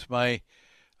and use my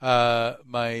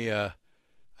my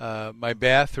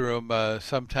bathroom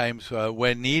sometimes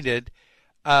when needed,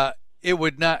 it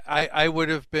would not. I would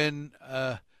have been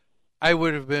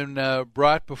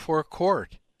brought before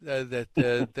court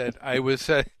that I was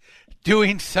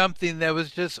doing something that was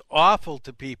just awful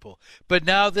to people. But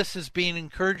now this is being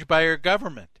encouraged by our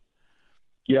government.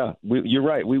 Yeah, you're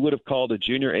right. We would have called a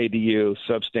junior ADU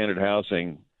substandard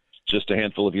housing just a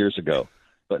handful of years ago.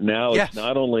 But now It's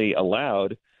not only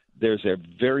allowed, there's a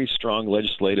very strong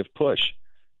legislative push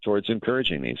towards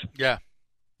encouraging these. Yeah.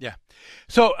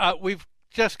 So we've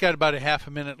just got about a half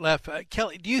a minute left.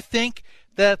 Kelly, do you think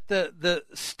that the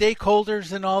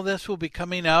stakeholders in all this will be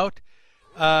coming out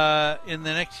in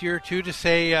the next year or two to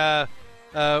say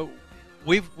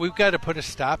we've got to put a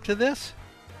stop to this?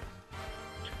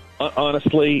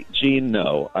 Honestly, Gene,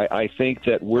 no. I think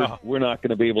that we're not going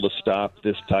to be able to stop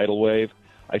this tidal wave.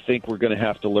 I think we're going to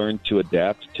have to learn to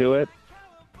adapt to it.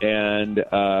 And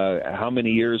how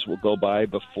many years will go by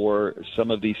before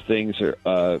some of these things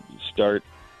start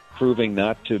proving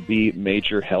not to be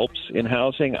major helps in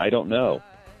housing? I don't know.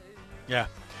 Yeah.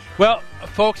 Well,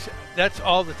 folks, that's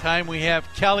all the time we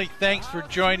have. Kelly, thanks for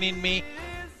joining me.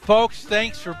 Folks,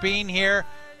 thanks for being here.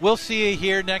 We'll see you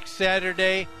here next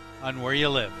Saturday on Where You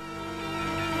Live.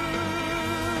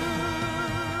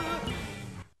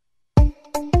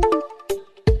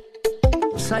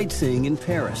 sightseeing in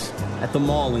Paris, at the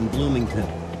mall in Bloomington,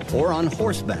 or on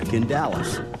horseback in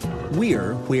Dallas.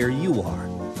 We're where you are.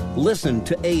 Listen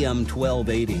to AM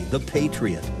 1280, The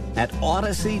Patriot, at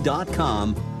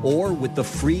Odyssey.com or with the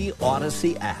free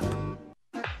Odyssey app.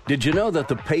 Did you know that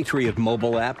the Patriot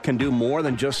mobile app can do more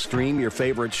than just stream your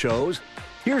favorite shows?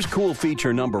 Here's cool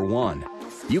feature number 1.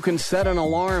 You can set an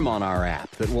alarm on our app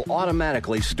that will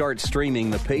automatically start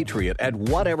streaming The Patriot at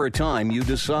whatever time you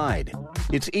decide.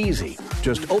 It's easy.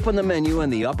 Just open the menu in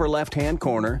the upper left-hand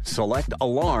corner, select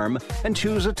Alarm, and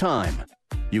choose a time.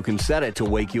 You can set it to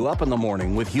wake you up in the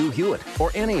morning with Hugh Hewitt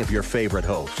or any of your favorite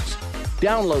hosts.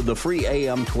 Download the free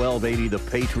AM 1280 The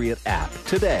Patriot app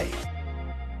today.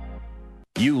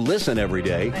 You listen every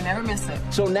day. I never miss it.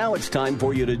 So now it's time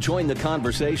for you to join the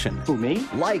conversation. Who, me?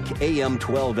 Like AM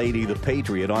 1280 The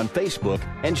Patriot on Facebook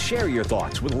and share your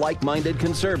thoughts with like-minded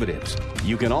conservatives.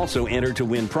 You can also enter to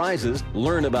win prizes,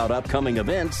 learn about upcoming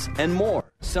events, and more.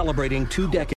 Celebrating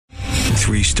 2 decades.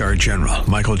 3-star General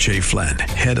Michael J. Flynn,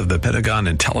 head of the Pentagon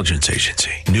Intelligence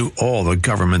Agency, knew all the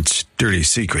government's dirty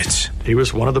secrets. He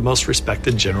was one of the most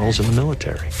respected generals in the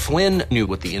military. Flynn knew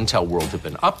what the intel world had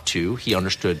been up to. He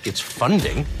understood its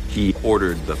funding. He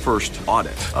ordered the first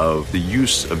audit of the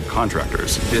use of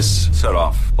contractors. This set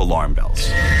off alarm bells.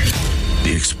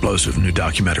 The explosive new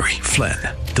documentary, Flynn,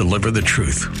 Deliver the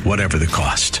Truth, Whatever the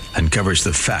Cost, uncovers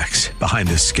the facts behind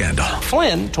this scandal.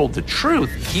 Flynn told the truth.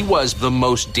 He was the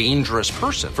most dangerous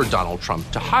person for Donald Trump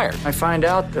to hire. I find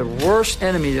out the worst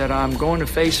enemy that I'm going to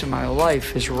face in my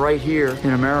life is right here in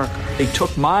America. They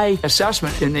took my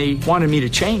assessment and they wanted me to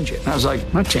change it. And I was like,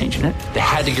 I'm not changing it. They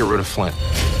had to get rid of Flynn.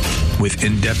 With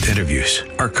in-depth interviews,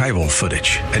 archival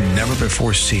footage, and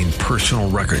never-before-seen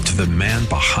personal records of the man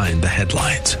behind the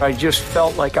headlines. I just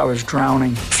felt like I was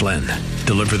drowning. Flynn,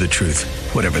 Deliver the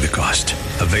Truth, Whatever the Cost.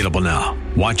 Available now.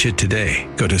 Watch it today.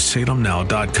 Go to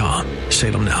salemnow.com.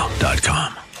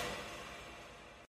 salemnow.com.